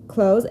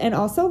clothes, and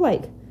also,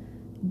 like,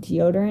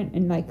 deodorant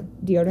and like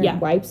deodorant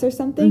wipes or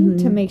something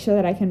to make sure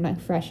that I can like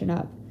freshen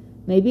up.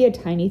 Maybe a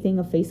tiny thing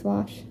of face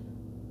wash.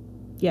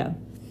 Yeah.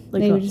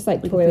 Like maybe just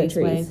like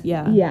toiletries.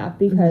 Yeah,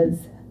 because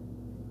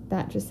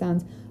that just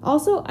sounds.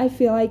 Also, I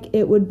feel like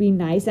it would be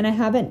nice, and I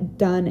haven't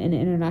done an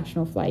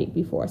international flight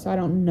before, so I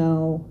don't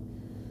know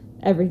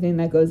everything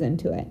that goes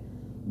into it.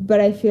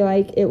 But I feel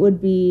like it would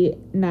be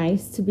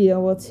nice to be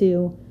able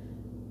to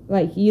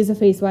like use a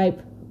face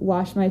wipe,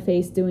 wash my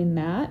face doing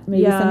that.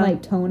 Maybe some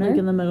like toner. Like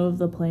in the middle of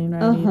the plane,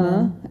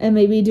 right? And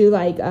maybe do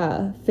like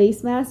a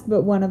face mask,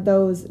 but one of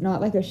those,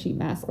 not like a sheet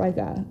mask, like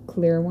a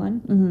clear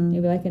one.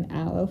 Maybe like an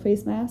aloe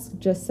face mask,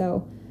 just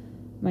so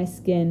my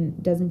skin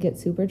doesn't get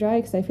super dry,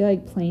 because I feel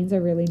like planes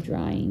are really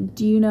drying.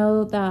 Do you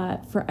know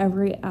that for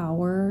every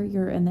hour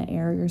you're in the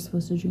air, you're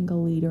supposed to drink a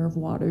liter of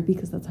water,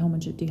 because that's how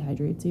much it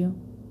dehydrates you?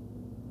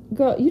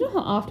 Girl, you know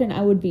how often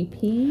I would be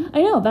peeing?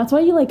 I know. That's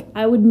why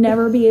I would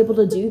never be able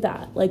to do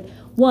that. Like,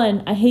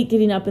 one, I hate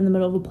getting up in the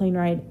middle of a plane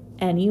ride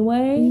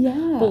anyway.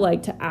 Yeah. But,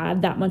 like, to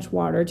add that much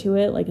water to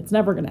it, like, it's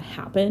never going to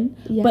happen.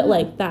 Yeah. But,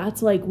 like,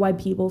 that's, like, why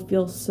people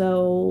feel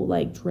so,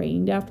 like,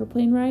 drained after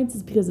plane rides,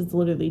 is because it's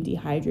literally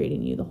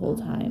dehydrating you the whole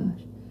time.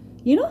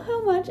 You know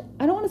how much,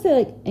 I don't want to say,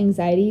 like,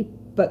 anxiety,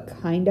 but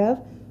kind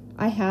of,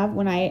 I have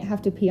when I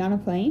have to pee on a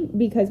plane,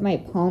 because my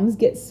palms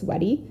get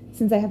sweaty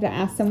since I have to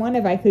ask someone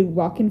if I could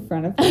walk in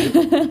front of me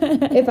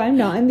if I'm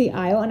not in the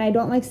aisle. And I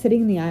don't like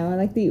sitting in the aisle. I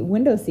like the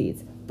window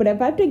seats. But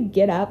if I have to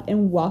get up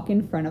and walk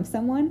in front of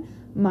someone,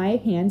 my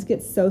hands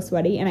get so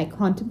sweaty, and I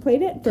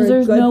contemplate it for a good 30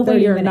 minutes. Because there's no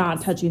way you're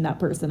not touching that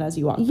person as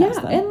you walk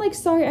past them. Yeah, and like,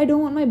 sorry, I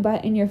don't want my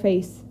butt in your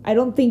face. I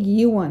don't think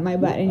you want my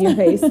butt in your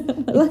face.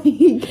 Like,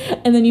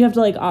 and then you have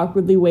to like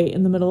awkwardly wait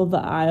in the middle of the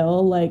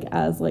aisle, like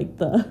as like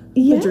the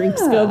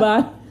drinks go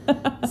by.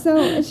 So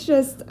it's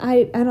just,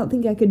 I don't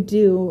think I could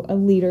do a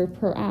liter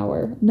per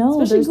hour.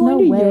 No, especially there's going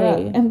no to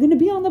way. Europe. I'm going to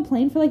be on the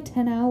plane for like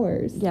 10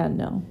 hours. Yeah,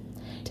 no.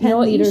 10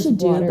 liters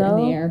of water in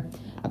the air.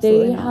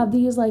 Absolutely They not. have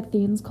these like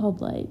things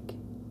called like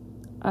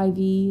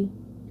IV.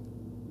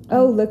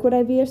 Oh, liquid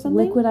IV or something?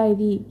 Liquid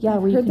IV. Yeah,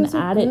 where you can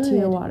add it to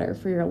your good. water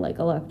for your like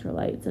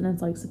electrolytes, and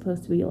it's like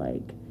supposed to be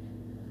like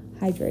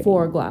hydrating.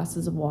 4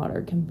 glasses of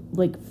water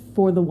like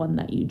for the one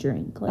that you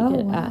drink.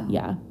 Like wow.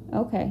 Yeah.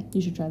 Okay.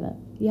 You should try that.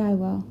 Yeah, I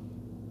will.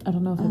 I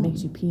don't know if it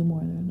makes you pee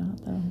more or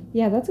not though.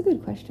 Yeah, that's a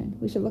good question.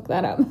 We should look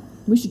that up.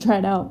 We should try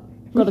it out.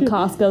 Go to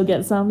Costco,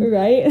 get some.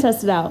 Right?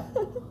 Test it out.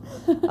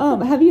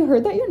 Have you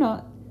heard that you're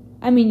not...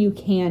 I mean, you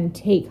can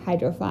take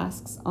hydro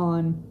flasks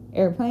on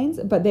airplanes,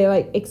 but they,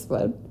 like,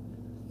 explode.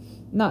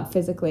 Not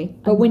physically.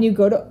 But when you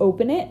go to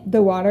open it,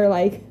 the water,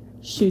 like...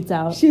 Shoots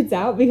out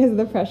because of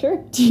the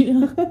pressure. Do you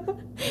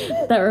know?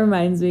 That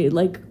reminds me,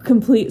 like,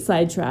 complete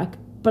sidetrack.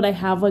 But I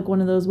have, like,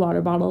 one of those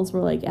water bottles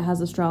where, like, it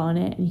has a straw in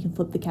it and you can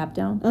flip the cap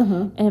down.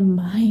 And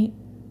my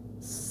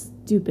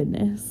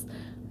stupidness,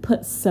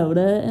 put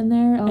soda in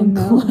there and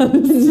no.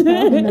 closed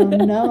it.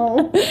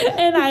 No.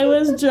 And I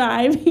was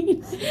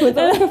driving with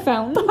like a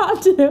fountain.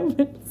 Popped it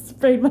open and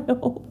sprayed my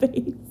whole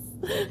face.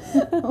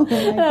 Oh my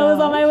and I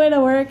was on my gosh. way to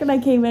work and I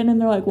came in and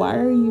they're like, why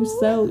are you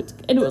soaked?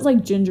 And it was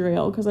like ginger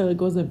ale because I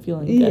like wasn't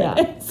feeling good.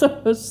 Yeah. So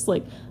I was just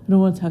like, I don't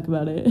want to talk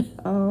about it.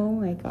 Oh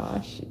my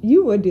gosh.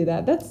 You would do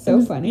that. That's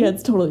so funny. Yeah,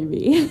 it's totally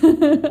me.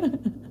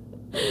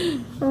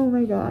 Oh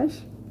my gosh.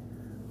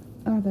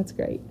 Oh, that's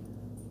great.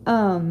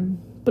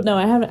 But no,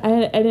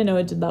 I didn't know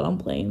it did that on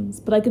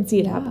planes, but I could see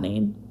it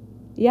happening.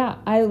 Yeah,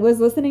 I was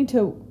listening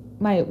to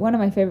one of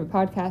my favorite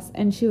podcasts,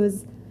 and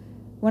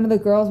one of the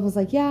girls was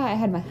like, yeah, I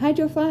had my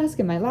hydro flask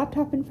and my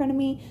laptop in front of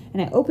me,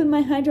 and I opened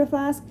my hydro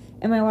flask,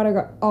 and my water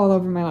got all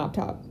over my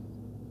laptop.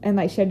 And,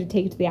 like, she had to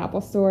take it to the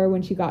Apple store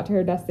when she got to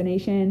her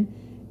destination,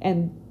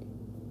 and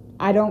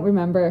I don't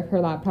remember if her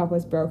laptop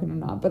was broken or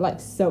not, but, like,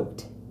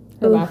 soaked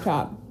her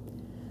laptop.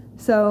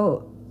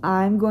 So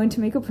I'm going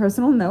to make a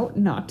personal note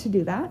not to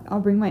do that. I'll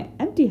bring my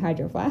empty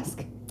hydro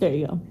flask. There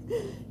you go.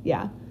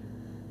 Yeah.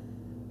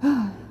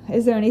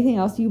 Is there anything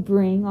else you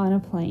bring on a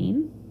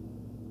plane?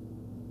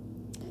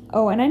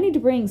 Oh, and I need to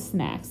bring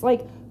snacks.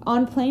 Like,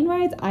 on plane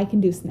rides, I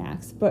can do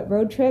snacks, but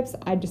road trips,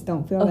 I just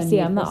don't feel the need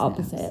I'm the for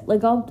opposite. snacks.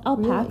 Like, I'll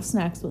Really? pack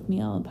snacks with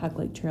me. I'll pack,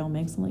 like, trail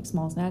mix and, like,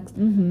 small snacks.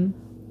 Mm-hmm.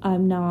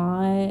 I'm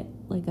not,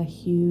 like, a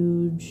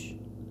huge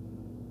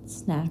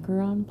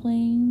snacker on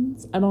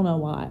planes. I don't know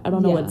why. I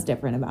don't know what's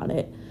different about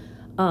it.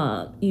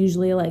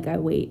 Usually, like, I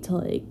wait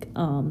till, like,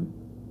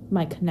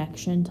 my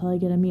connection till I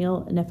get a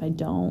meal, and if I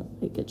don't,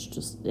 like, it's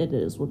just, it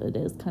is what it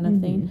is kind of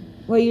thing.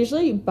 Well, I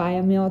usually buy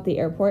a meal at the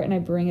airport, and I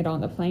bring it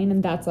on the plane,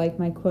 and that's, like,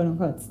 my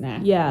quote-unquote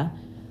snack. Yeah.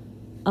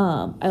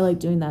 I like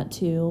doing that,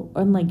 too.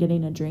 And, like,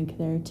 getting a drink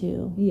there,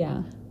 too.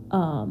 Yeah.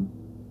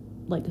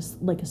 Like a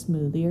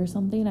smoothie or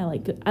something. I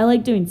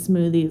like doing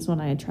smoothies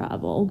when I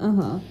travel.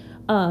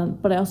 Uh-huh.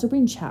 But I also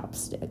bring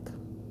chapstick.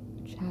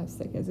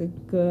 Chapstick is a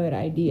good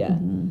idea.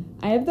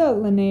 Mm-hmm. I have the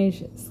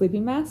Laneige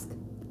sleeping mask,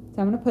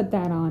 so I'm going to put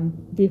that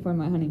on before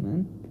my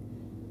honeymoon.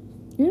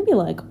 You're gonna be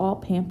like all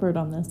pampered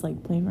on this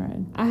like plane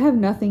ride. I have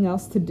nothing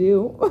else to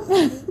do.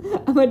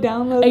 I'm going to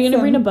download Are you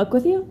gonna bring a book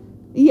with you?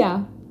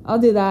 Yeah, I'll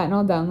do that, and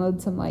I'll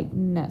download some, like,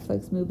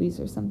 Netflix movies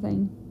or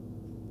something,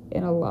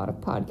 and a lot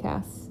of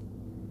podcasts.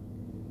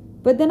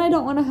 But then I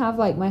don't want to have,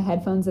 like, my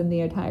headphones in the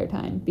entire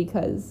time,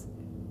 because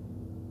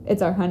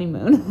it's our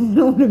honeymoon. I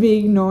don't want to be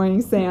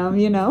ignoring Sam,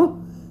 you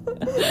know?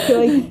 I feel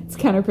like it's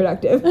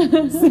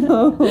counterproductive.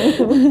 So,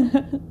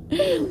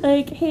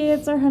 Like, hey,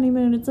 it's our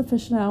honeymoon. It's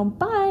official now.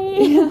 Bye.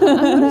 yeah,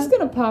 I'm just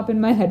going to pop in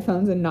my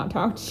headphones and not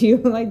talk to you.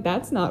 Like,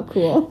 that's not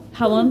cool.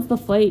 How long's the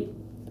flight?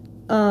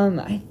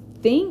 I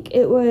think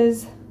it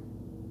was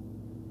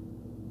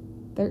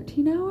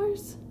 13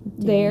 hours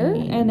there.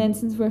 Dang. And then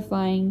since we're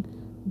flying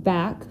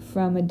back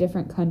from a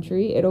different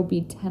country, it'll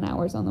be 10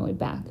 hours on the way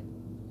back,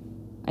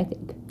 I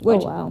think.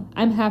 Which, oh, wow.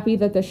 I'm happy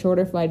that the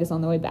shorter flight is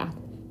on the way back.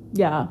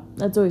 Yeah,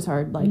 that's always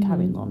hard, like, Mhm.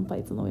 having long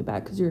flights on the way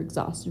back because you're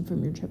exhausted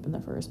from your trip in the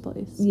first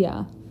place.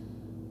 Yeah.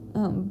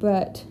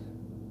 But,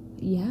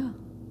 yeah.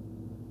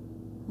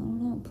 I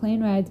don't know.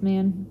 Plane rides,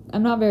 man.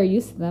 I'm not very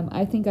used to them.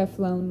 I think I've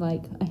flown,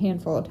 like, a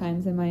handful of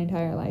times in my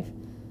entire life.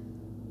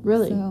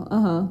 Really?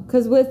 So,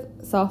 because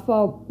with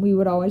softball, we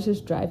would always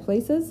just drive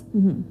places.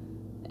 Mm-hmm.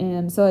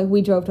 And so, like,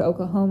 we drove to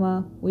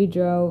Oklahoma.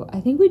 I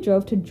think we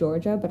drove to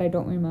Georgia, but I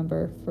don't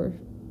remember for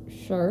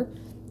sure.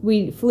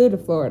 We flew to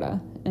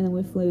Florida, and then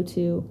we flew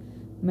to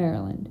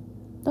Maryland.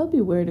 That would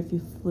be weird if you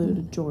flew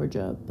to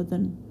Georgia, drove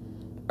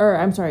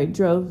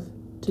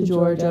to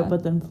Georgia,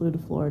 but then flew to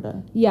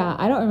Florida. Yeah,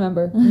 I don't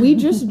remember. We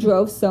just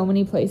drove so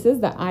many places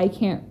that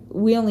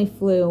we only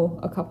flew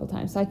a couple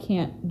times, so I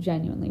can't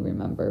genuinely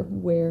remember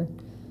where.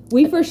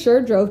 We for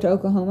sure drove to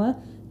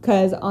Oklahoma,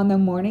 because on the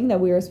morning that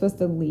we were supposed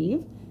to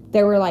leave,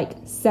 there were like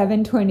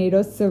 7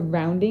 tornadoes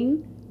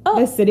surrounding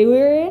the city we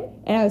were in,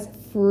 and I was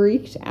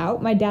freaked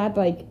out. My dad,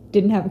 like,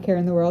 didn't have a care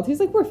in the world. He's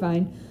like, we're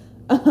fine.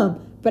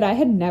 But I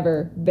had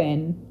never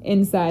been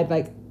inside,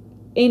 like,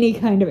 any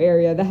kind of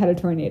area that had a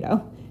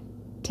tornado.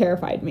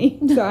 Terrified me.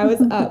 So I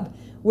was up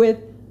with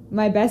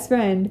my best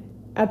friend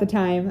at the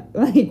time,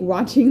 like,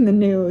 watching the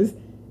news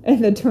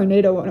and the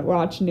tornado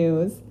watch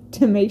news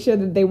to make sure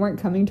that they weren't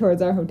coming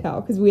towards our hotel,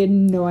 because we had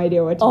no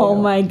idea what to do. Oh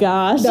my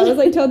gosh. That was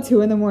like till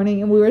 2 a.m,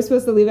 and we were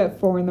supposed to leave at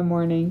 4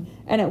 a.m.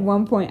 And at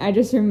one point, I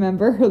just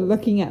remember her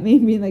looking at me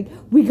and being like,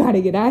 "We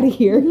gotta get out of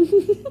here."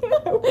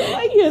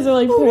 You guys are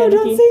like oh no, panicking.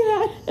 don't say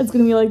that. It's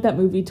gonna be like that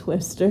movie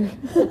Twister.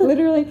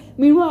 Literally.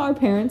 Meanwhile, our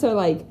parents are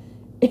like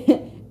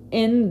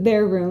in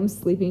their room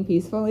sleeping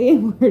peacefully,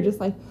 and we're just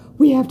like,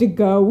 "We have to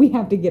go. We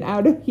have to get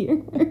out of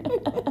here."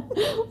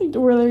 Like,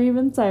 were there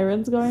even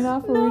sirens going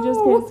off, or were we just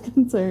No. kids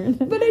concerned?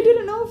 But I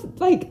didn't know if,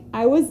 like,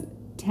 I was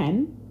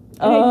 10.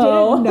 And I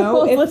Oh. didn't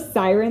know if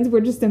sirens were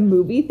just a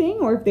movie thing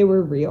or if they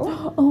were real.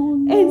 Oh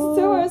no. And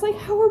so I was like,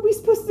 how are we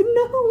supposed to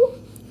know?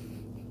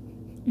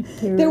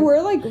 There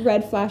were, like,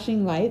 red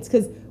flashing lights,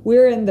 because we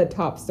were in the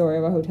top story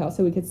of a hotel,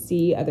 so we could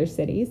see other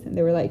cities. And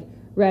there were, like,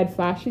 red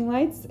flashing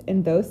lights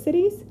in those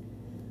cities.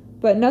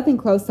 but nothing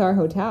close to our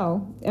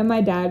hotel. And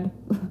my dad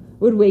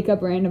would wake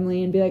up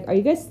randomly and be like, "Are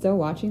you guys still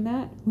watching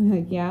that?" We're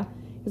like, "Yeah."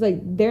 He's like,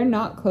 "They're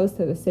not close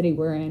to the city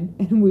we're in."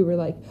 And we were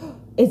like,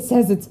 "It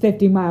says it's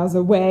 50 miles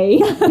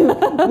away."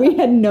 We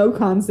had no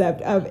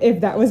concept of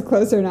if that was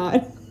close or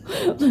not.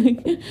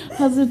 Like,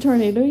 has a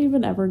tornado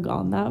even ever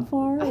gone that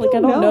far? I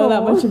don't know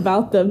that much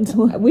about them.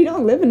 We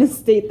don't live in a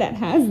state that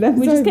has them.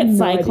 We so just get no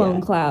cyclone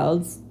idea.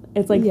 clouds.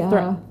 It's like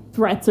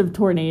threats of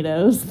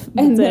tornadoes.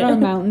 And then our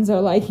mountains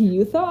are like,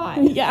 you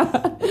thought. Yeah.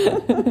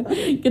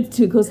 Gets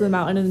too close to the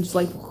mountain and just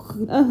like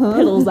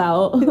piddles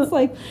out. It's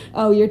like,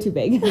 oh, you're too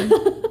big.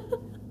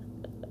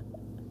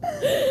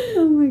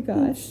 Oh my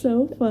gosh. It's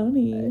so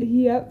funny.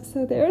 Yep.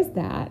 So there's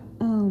that.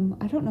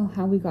 I don't know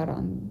how we got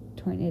on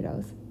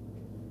tornadoes.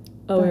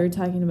 Oh, we were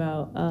talking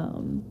about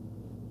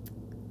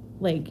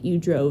like you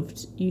drove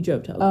to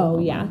Oklahoma. Oh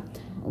yeah.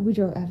 We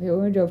drove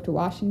everywhere. We drove to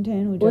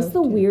Washington. What's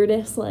the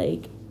weirdest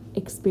like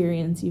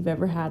experience you've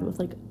ever had with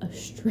like a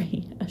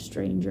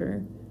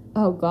stranger?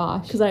 Oh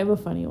gosh. Because I have a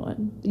funny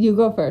one. You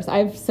go first.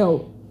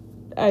 So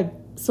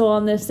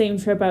on this same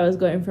trip, I was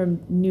going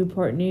from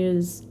Newport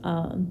News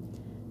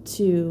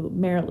to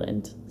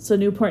Maryland. So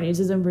Newport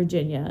News is in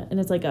Virginia, and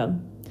it's like a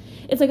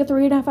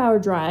 3.5 hour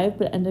drive,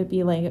 but it ended up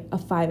being like a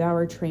 5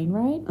 hour train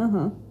ride.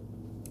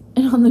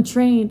 And on the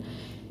train,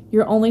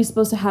 you're only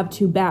supposed to have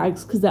 2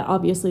 bags because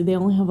obviously they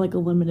only have like a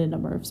limited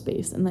number of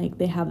space, and like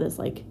they have this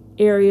like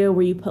area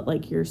where you put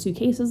like your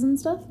suitcases and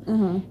stuff.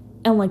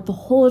 And like the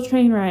whole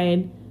train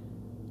ride,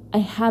 I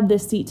had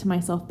this seat to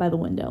myself by the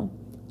window.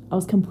 I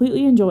was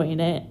completely enjoying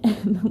it,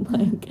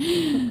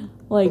 and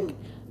like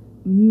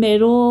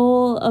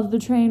middle of the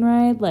train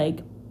ride,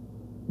 like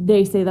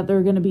they say that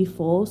they're gonna be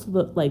full, so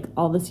that like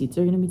all the seats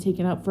are gonna be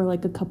taken up for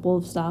like a couple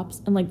of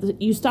stops, and like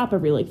you stop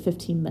every like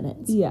 15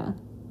 minutes. Yeah.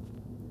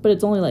 But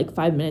it's only like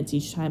 5 minutes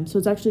each time, so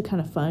it's actually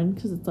kind of fun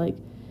because it's like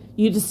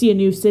you just see a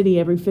new city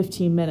every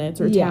 15 minutes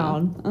or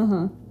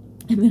town.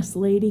 And this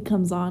lady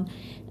comes on,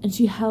 and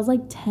she has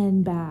like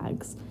 10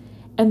 bags,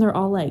 and they're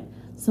all like,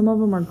 some of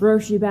them are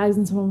grocery bags,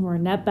 and some of them are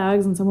net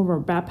bags, and some of them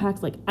are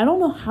backpacks. Like, I don't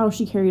know how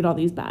she carried all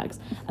these bags.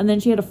 And then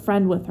she had a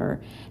friend with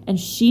her, and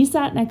she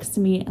sat next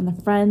to me, and the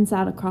friend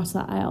sat across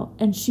the aisle,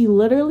 and she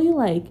literally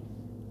like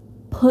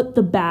put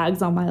the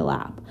bags on my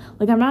lap.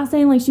 Like, I'm not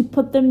saying like she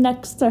put them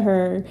next to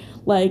her,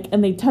 like,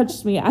 and they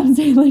touched me. I'm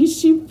saying like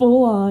she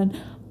full on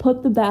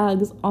put the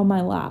bags on my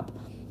lap.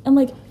 And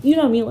like, you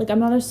know me, like I'm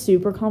not a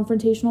super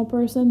confrontational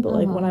person, but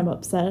like when I'm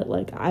upset,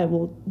 like I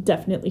will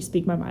definitely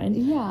speak my mind.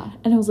 Yeah.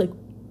 And I was like,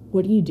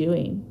 what are you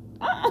doing?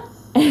 I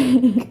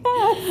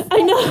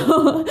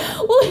know.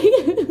 Well, like,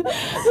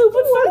 who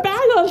puts their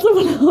bag on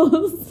someone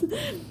else?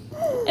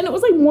 And it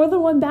was like more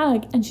than one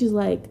bag. And she's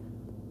like,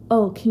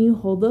 oh, can you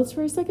hold those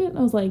for a second? And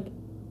I was like,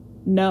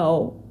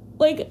 no.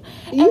 Like,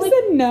 you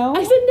said no?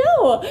 I said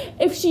no.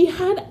 If she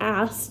had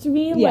asked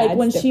me, like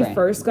when she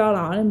first got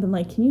on and been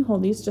like, can you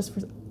hold these just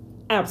for...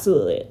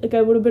 Absolutely. Like,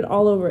 I would have been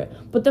all over it.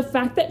 But the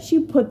fact that she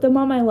put them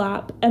on my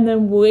lap and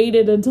then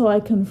waited until I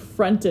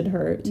confronted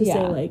her to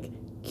say, like,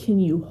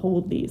 can you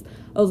hold these?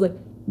 I was like,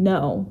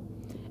 no.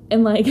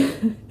 And, like...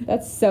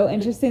 That's so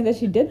interesting that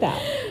she did that.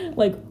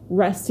 Like,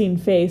 resting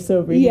face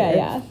over here.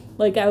 Yeah.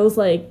 Like, I was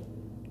like,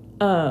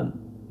 can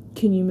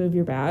you move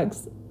your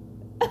bags?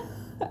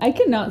 I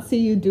could not see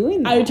you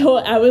doing that.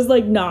 I was,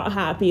 like, not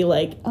happy.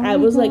 Like, I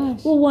was like,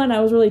 well, one,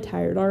 I was really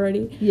tired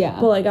already. Yeah.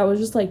 But, like, I was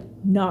just, like,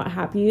 not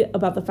happy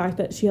about the fact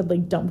that she had,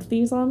 like, dumped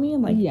these on me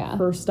and, like,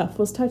 her stuff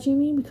was touching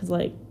me because,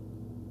 like,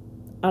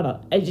 I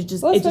don't know.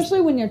 Well, especially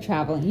when you're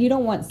traveling. You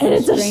don't want some and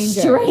it's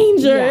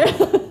stranger. A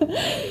stranger.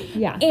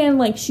 Yeah. And,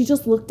 like, she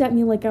just looked at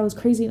me like I was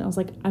crazy. And I was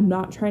like, I'm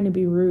not trying to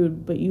be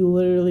rude, but you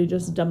literally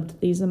just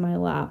dumped these in my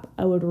lap.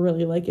 I would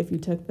really like if you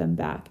took them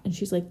back. And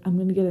she's like, I'm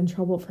going to get in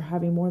trouble for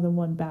having more than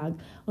one bag.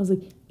 I was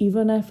like,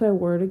 even if I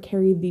were to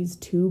carry these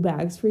 2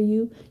 bags for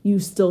you, you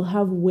still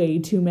have way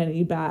too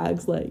many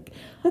bags. Like,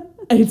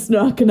 it's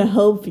not going to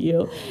help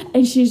you.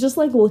 And she's just,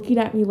 like, looking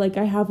at me like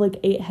I have, like,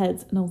 8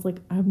 heads. And I was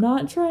like, I'm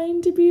not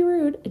trying to be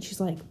rude. And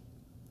she's like,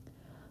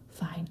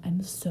 fine,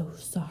 I'm so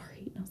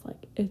sorry. And I was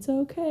like, it's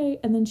okay.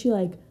 And then she,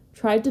 like,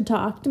 tried to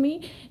talk to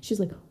me. She's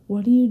like,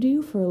 what do you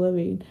do for a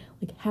living?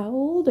 Like, how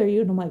old are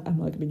you? And I'm like, I'm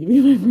not going to give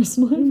you my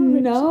personal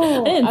information.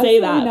 No. I didn't say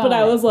that, but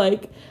I was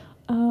like...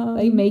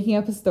 like making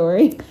up a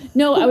story?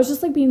 No, I was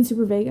just, like, being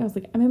super vague. I was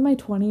like, I'm in my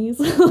 20s.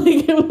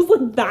 Like, it was,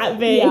 like, that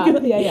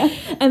vague. Yeah.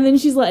 And then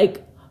she's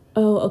like,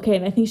 oh, okay.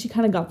 And I think she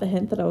kind of got the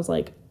hint that I was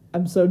like,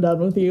 I'm so done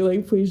with you.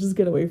 Like, please just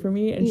get away from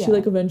me. And she,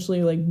 like,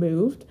 eventually, like,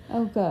 moved.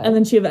 Oh, good. And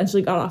then she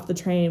eventually got off the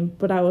train.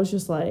 But I was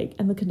just like,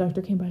 and the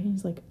conductor came by and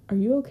he's like, are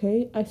you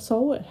okay? I saw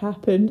what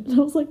happened. And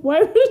I was like,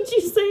 why wouldn't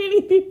you say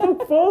anything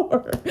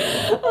before?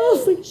 I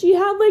was like, she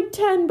had, like,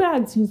 10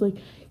 bags. He's like,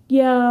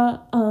 yeah,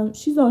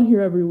 she's on here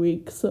every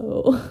week.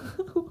 So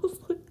I was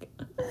like,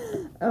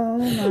 oh,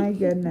 my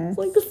goodness.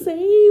 Like,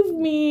 save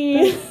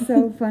me. That's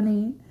so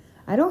funny.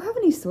 I don't have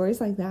any stories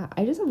like that.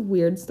 I just have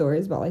weird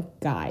stories about, like,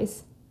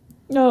 guys.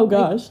 Oh,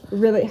 gosh. Like,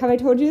 really? Have I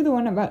told you the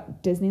one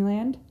about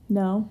Disneyland?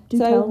 No.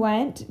 I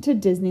went to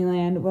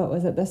Disneyland, what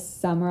was it, the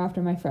summer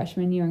after my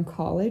freshman year in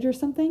college or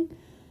something?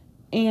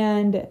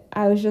 And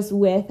I was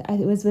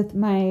with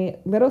my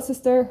little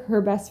sister,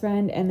 her best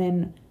friend, and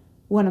then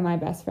one of my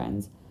best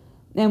friends.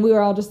 And we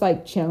were all just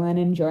like chilling,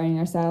 enjoying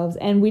ourselves.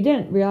 And we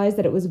didn't realize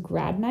that it was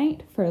grad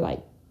night for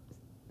like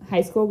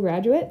high school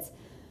graduates.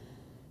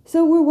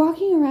 So we're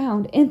walking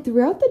around, and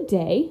throughout the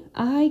day,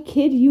 I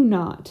kid you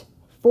not,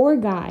 4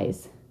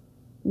 guys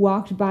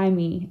walked by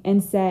me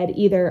and said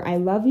either I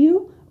love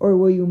you or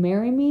will you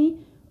marry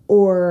me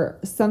or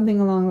something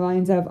along the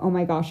lines of, oh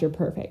my gosh, you're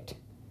perfect.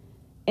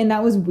 And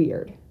that was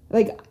weird.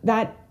 Like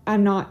that,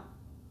 that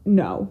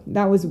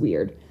was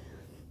weird.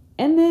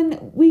 And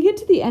then we get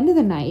to the end of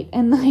the night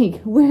and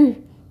like we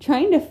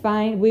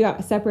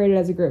got separated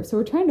as a group. So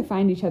we're trying to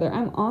find each other.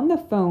 I'm on the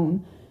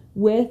phone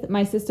with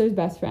my sister's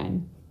best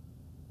friend.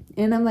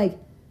 And I'm like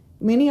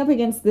leaning up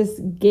against this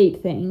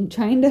gate thing,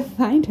 trying to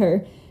find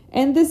her.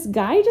 And this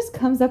guy just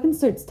comes up and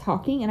starts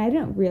talking. And I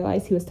didn't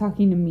realize he was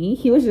talking to me.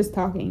 He was just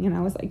talking. And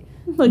I was like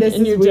this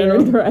in your is general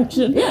weird.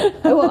 direction.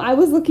 Well, I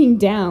was looking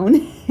down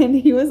and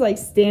he was like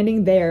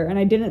standing there. And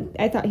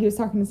I thought he was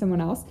talking to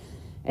someone else.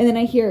 And then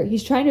I hear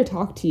he's trying to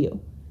talk to you.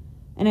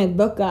 And I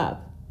look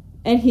up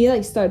and he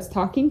like starts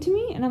talking to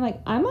me. And I'm like,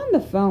 I'm on the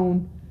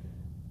phone.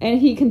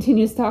 And he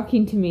continues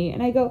talking to me.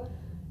 And I go,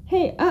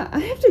 hey, I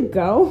have to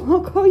go.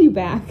 I'll call you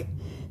back.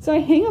 So I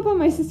hang up on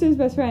my sister's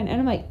best friend. And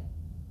I'm like,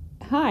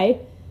 hi.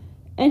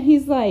 And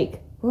he's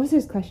like, what was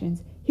his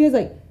questions? He was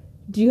like,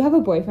 do you have a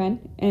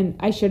boyfriend? And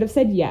I should have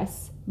said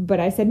yes. But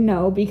I said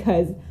no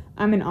because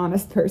I'm an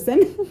honest person.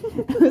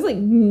 I was like,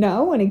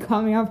 no. And he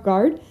caught me off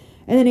guard.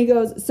 And then he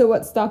goes, so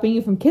what's stopping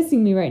you from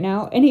kissing me right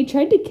now? And he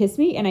tried to kiss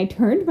me, and I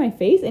turned my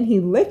face, and he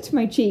licked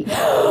my cheek. And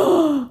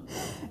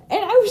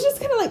I was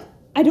just kind of like,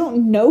 I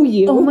don't know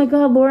you. Oh my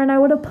God, Lauren, I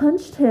would have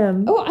punched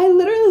him. Oh, I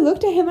literally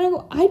looked at him, and I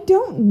go, I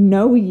don't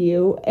know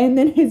you. And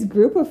then his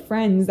group of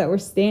friends that were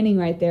standing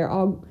right there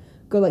all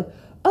go like,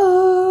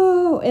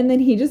 oh. And then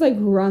he just like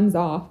runs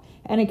off,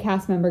 and a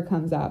cast member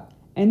comes up,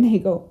 and they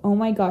go, oh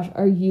my gosh,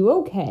 are you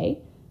okay?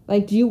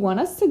 Like, do you want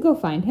us to go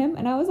find him?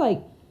 And I was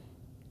like,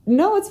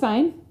 no, it's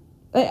fine.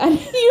 You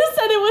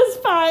said it was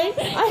fine.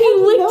 He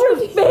licked your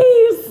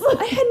face.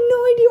 I had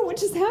no idea what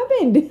just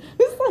happened. It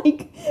was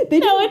like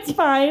it's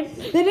fine.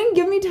 They didn't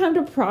give me time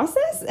to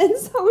process, and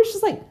so I was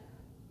just like,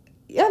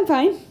 yeah, I'm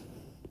fine.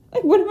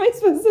 Like, what am I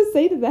supposed to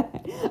say to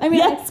that? I mean,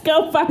 let's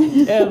go find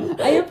him.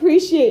 I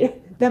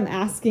appreciate them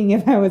asking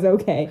if I was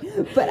okay,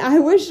 but I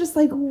was just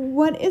like,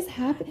 what is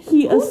happening?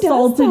 He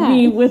assaulted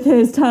me with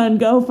his tongue.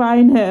 Go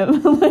find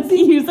him. Let's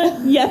use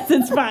it. Yes,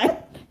 it's fine.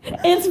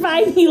 It's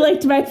fine. He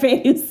licked my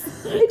face.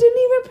 I didn't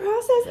even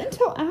process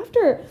until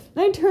after.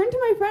 And I turned to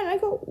my friend and I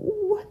go,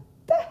 what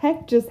the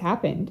heck just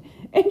happened?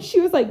 And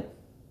she was like,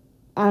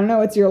 I don't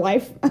know, it's your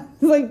life. I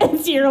was like,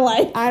 it's your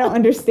life. I don't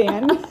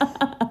understand.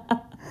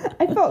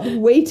 I felt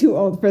way too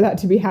old for that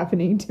to be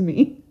happening to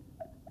me.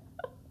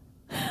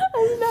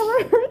 I've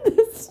never heard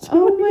this story.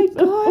 Oh my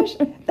gosh.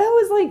 That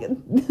was like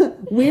the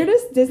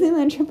weirdest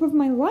Disneyland trip of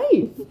my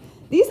life.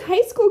 These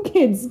high school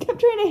kids kept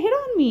trying to hit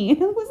on me.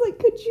 And I was like,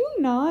 could you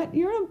not?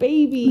 You're a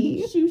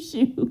baby. Shoo.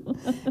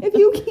 If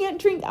you can't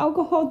drink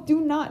alcohol,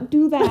 do not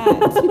do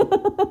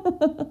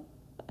that.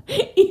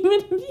 Even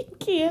if you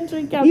can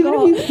drink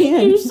alcohol, even if you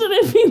can, you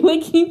shouldn't be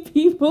licking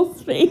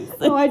people's faces.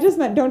 Oh, I just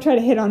meant don't try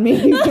to hit on me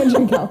if you can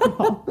drink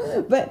alcohol.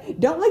 But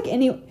don't lick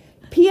any...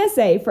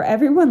 PSA for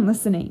everyone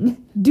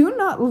listening. Do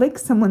not lick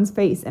someone's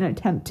face and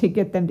attempt to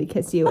get them to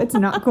kiss you. It's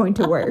not going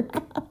to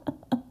work.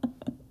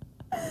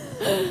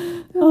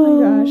 Oh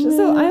my gosh.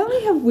 So I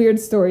only have weird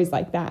stories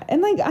like that.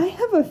 And like I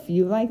have a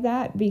few like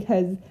that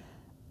because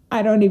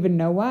I don't even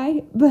know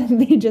why, but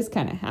they just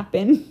kind of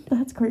happen.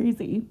 That's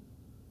crazy.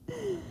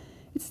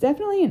 It's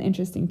definitely an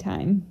interesting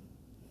time.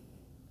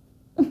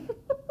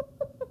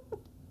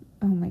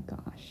 Oh my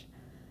gosh.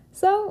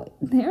 So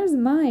there's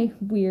my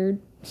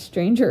weird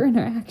stranger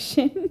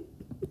interaction.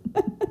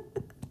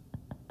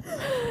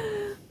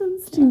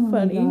 That's too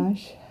funny. Oh my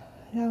gosh.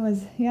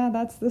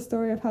 That's the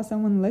story of how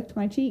someone licked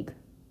my cheek.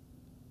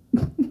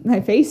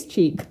 My face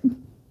cheek.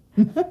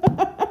 Why did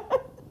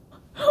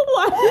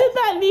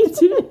that need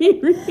to be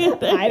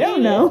repeated? I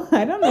don't know.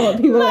 I don't know what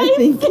people are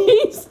thinking. My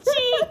face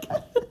cheek.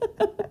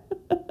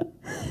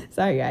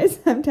 Sorry, guys.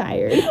 I'm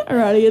tired.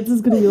 Our audience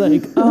is going to be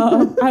like,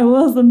 I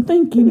wasn't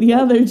thinking the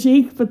other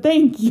cheek, but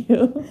thank you.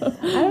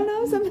 I don't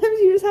know. Sometimes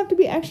you just have to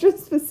be extra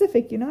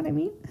specific. You know what I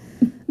mean?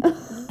 My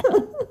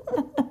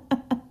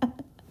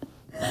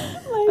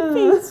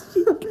face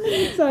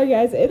cheek. Sorry,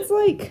 guys. It's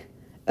like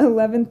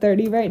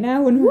 11:30 right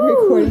now when we're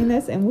recording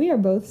this, and we are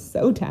both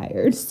so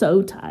tired.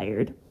 So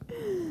tired.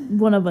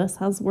 One of us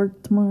has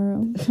work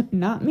tomorrow.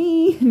 Not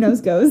me.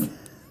 Nose goes.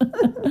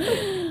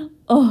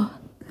 Oh,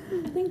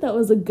 I think that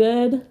was a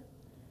good...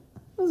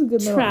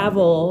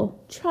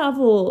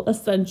 travel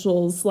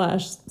essentials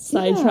 /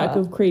 sidetrack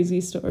of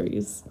crazy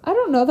stories. I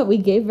don't know that we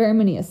gave very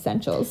many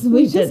essentials.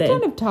 We just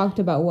kind of talked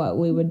about what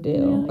we would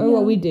do or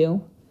what we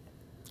do.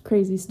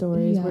 crazy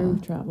stories where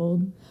we've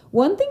traveled.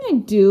 One thing I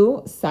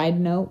do, side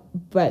note,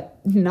 but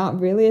not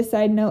really a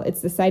side note,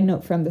 it's the side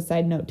note from the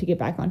side note to get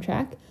back on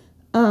track.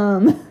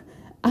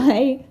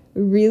 I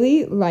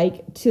really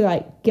like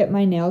to get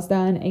my nails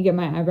done and get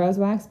my eyebrows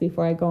waxed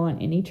before I go on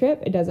any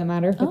trip. It doesn't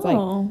matter if it's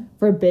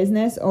for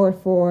business or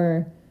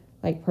for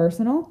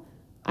personal.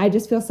 I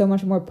just feel so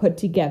much more put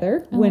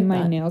together when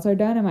my nails are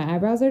done and my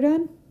eyebrows are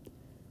done.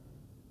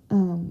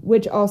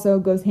 Which also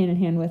goes hand in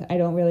hand with I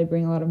don't really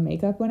bring a lot of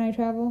makeup when I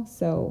travel,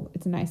 so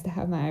it's nice to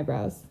have my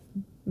eyebrows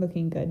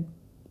looking good.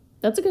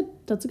 That's a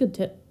good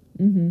tip.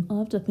 Mm-hmm. I'll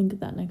have to think of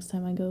that next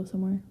time I go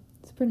somewhere.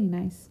 It's pretty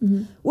nice.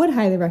 Mm-hmm. Would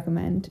highly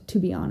recommend, to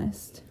be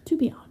honest. To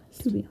be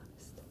honest.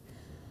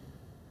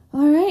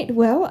 All right.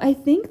 Well, I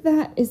think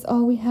that is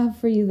all we have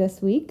for you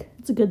this week.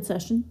 It's a good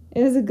session.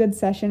 It was a good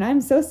session.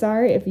 I'm so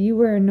sorry if you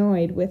were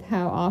annoyed with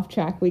how off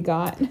track we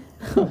got.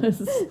 Welcome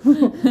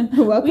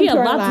we to have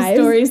our lots lives.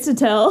 of stories to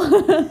tell.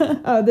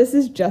 Oh, this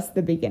is just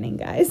the beginning,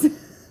 guys.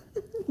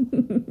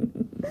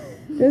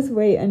 Just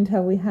wait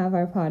until we have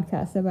our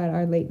podcast about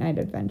our late night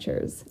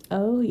adventures.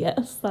 Oh,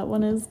 yes. That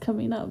one is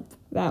coming up.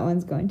 That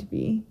one's going to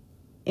be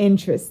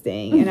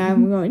interesting, and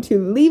I'm going to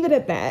leave it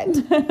at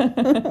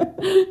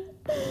that.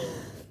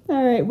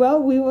 All right.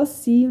 Well, we will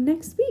see you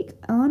next week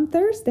on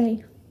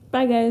Thursday.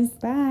 Bye, guys.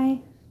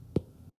 Bye.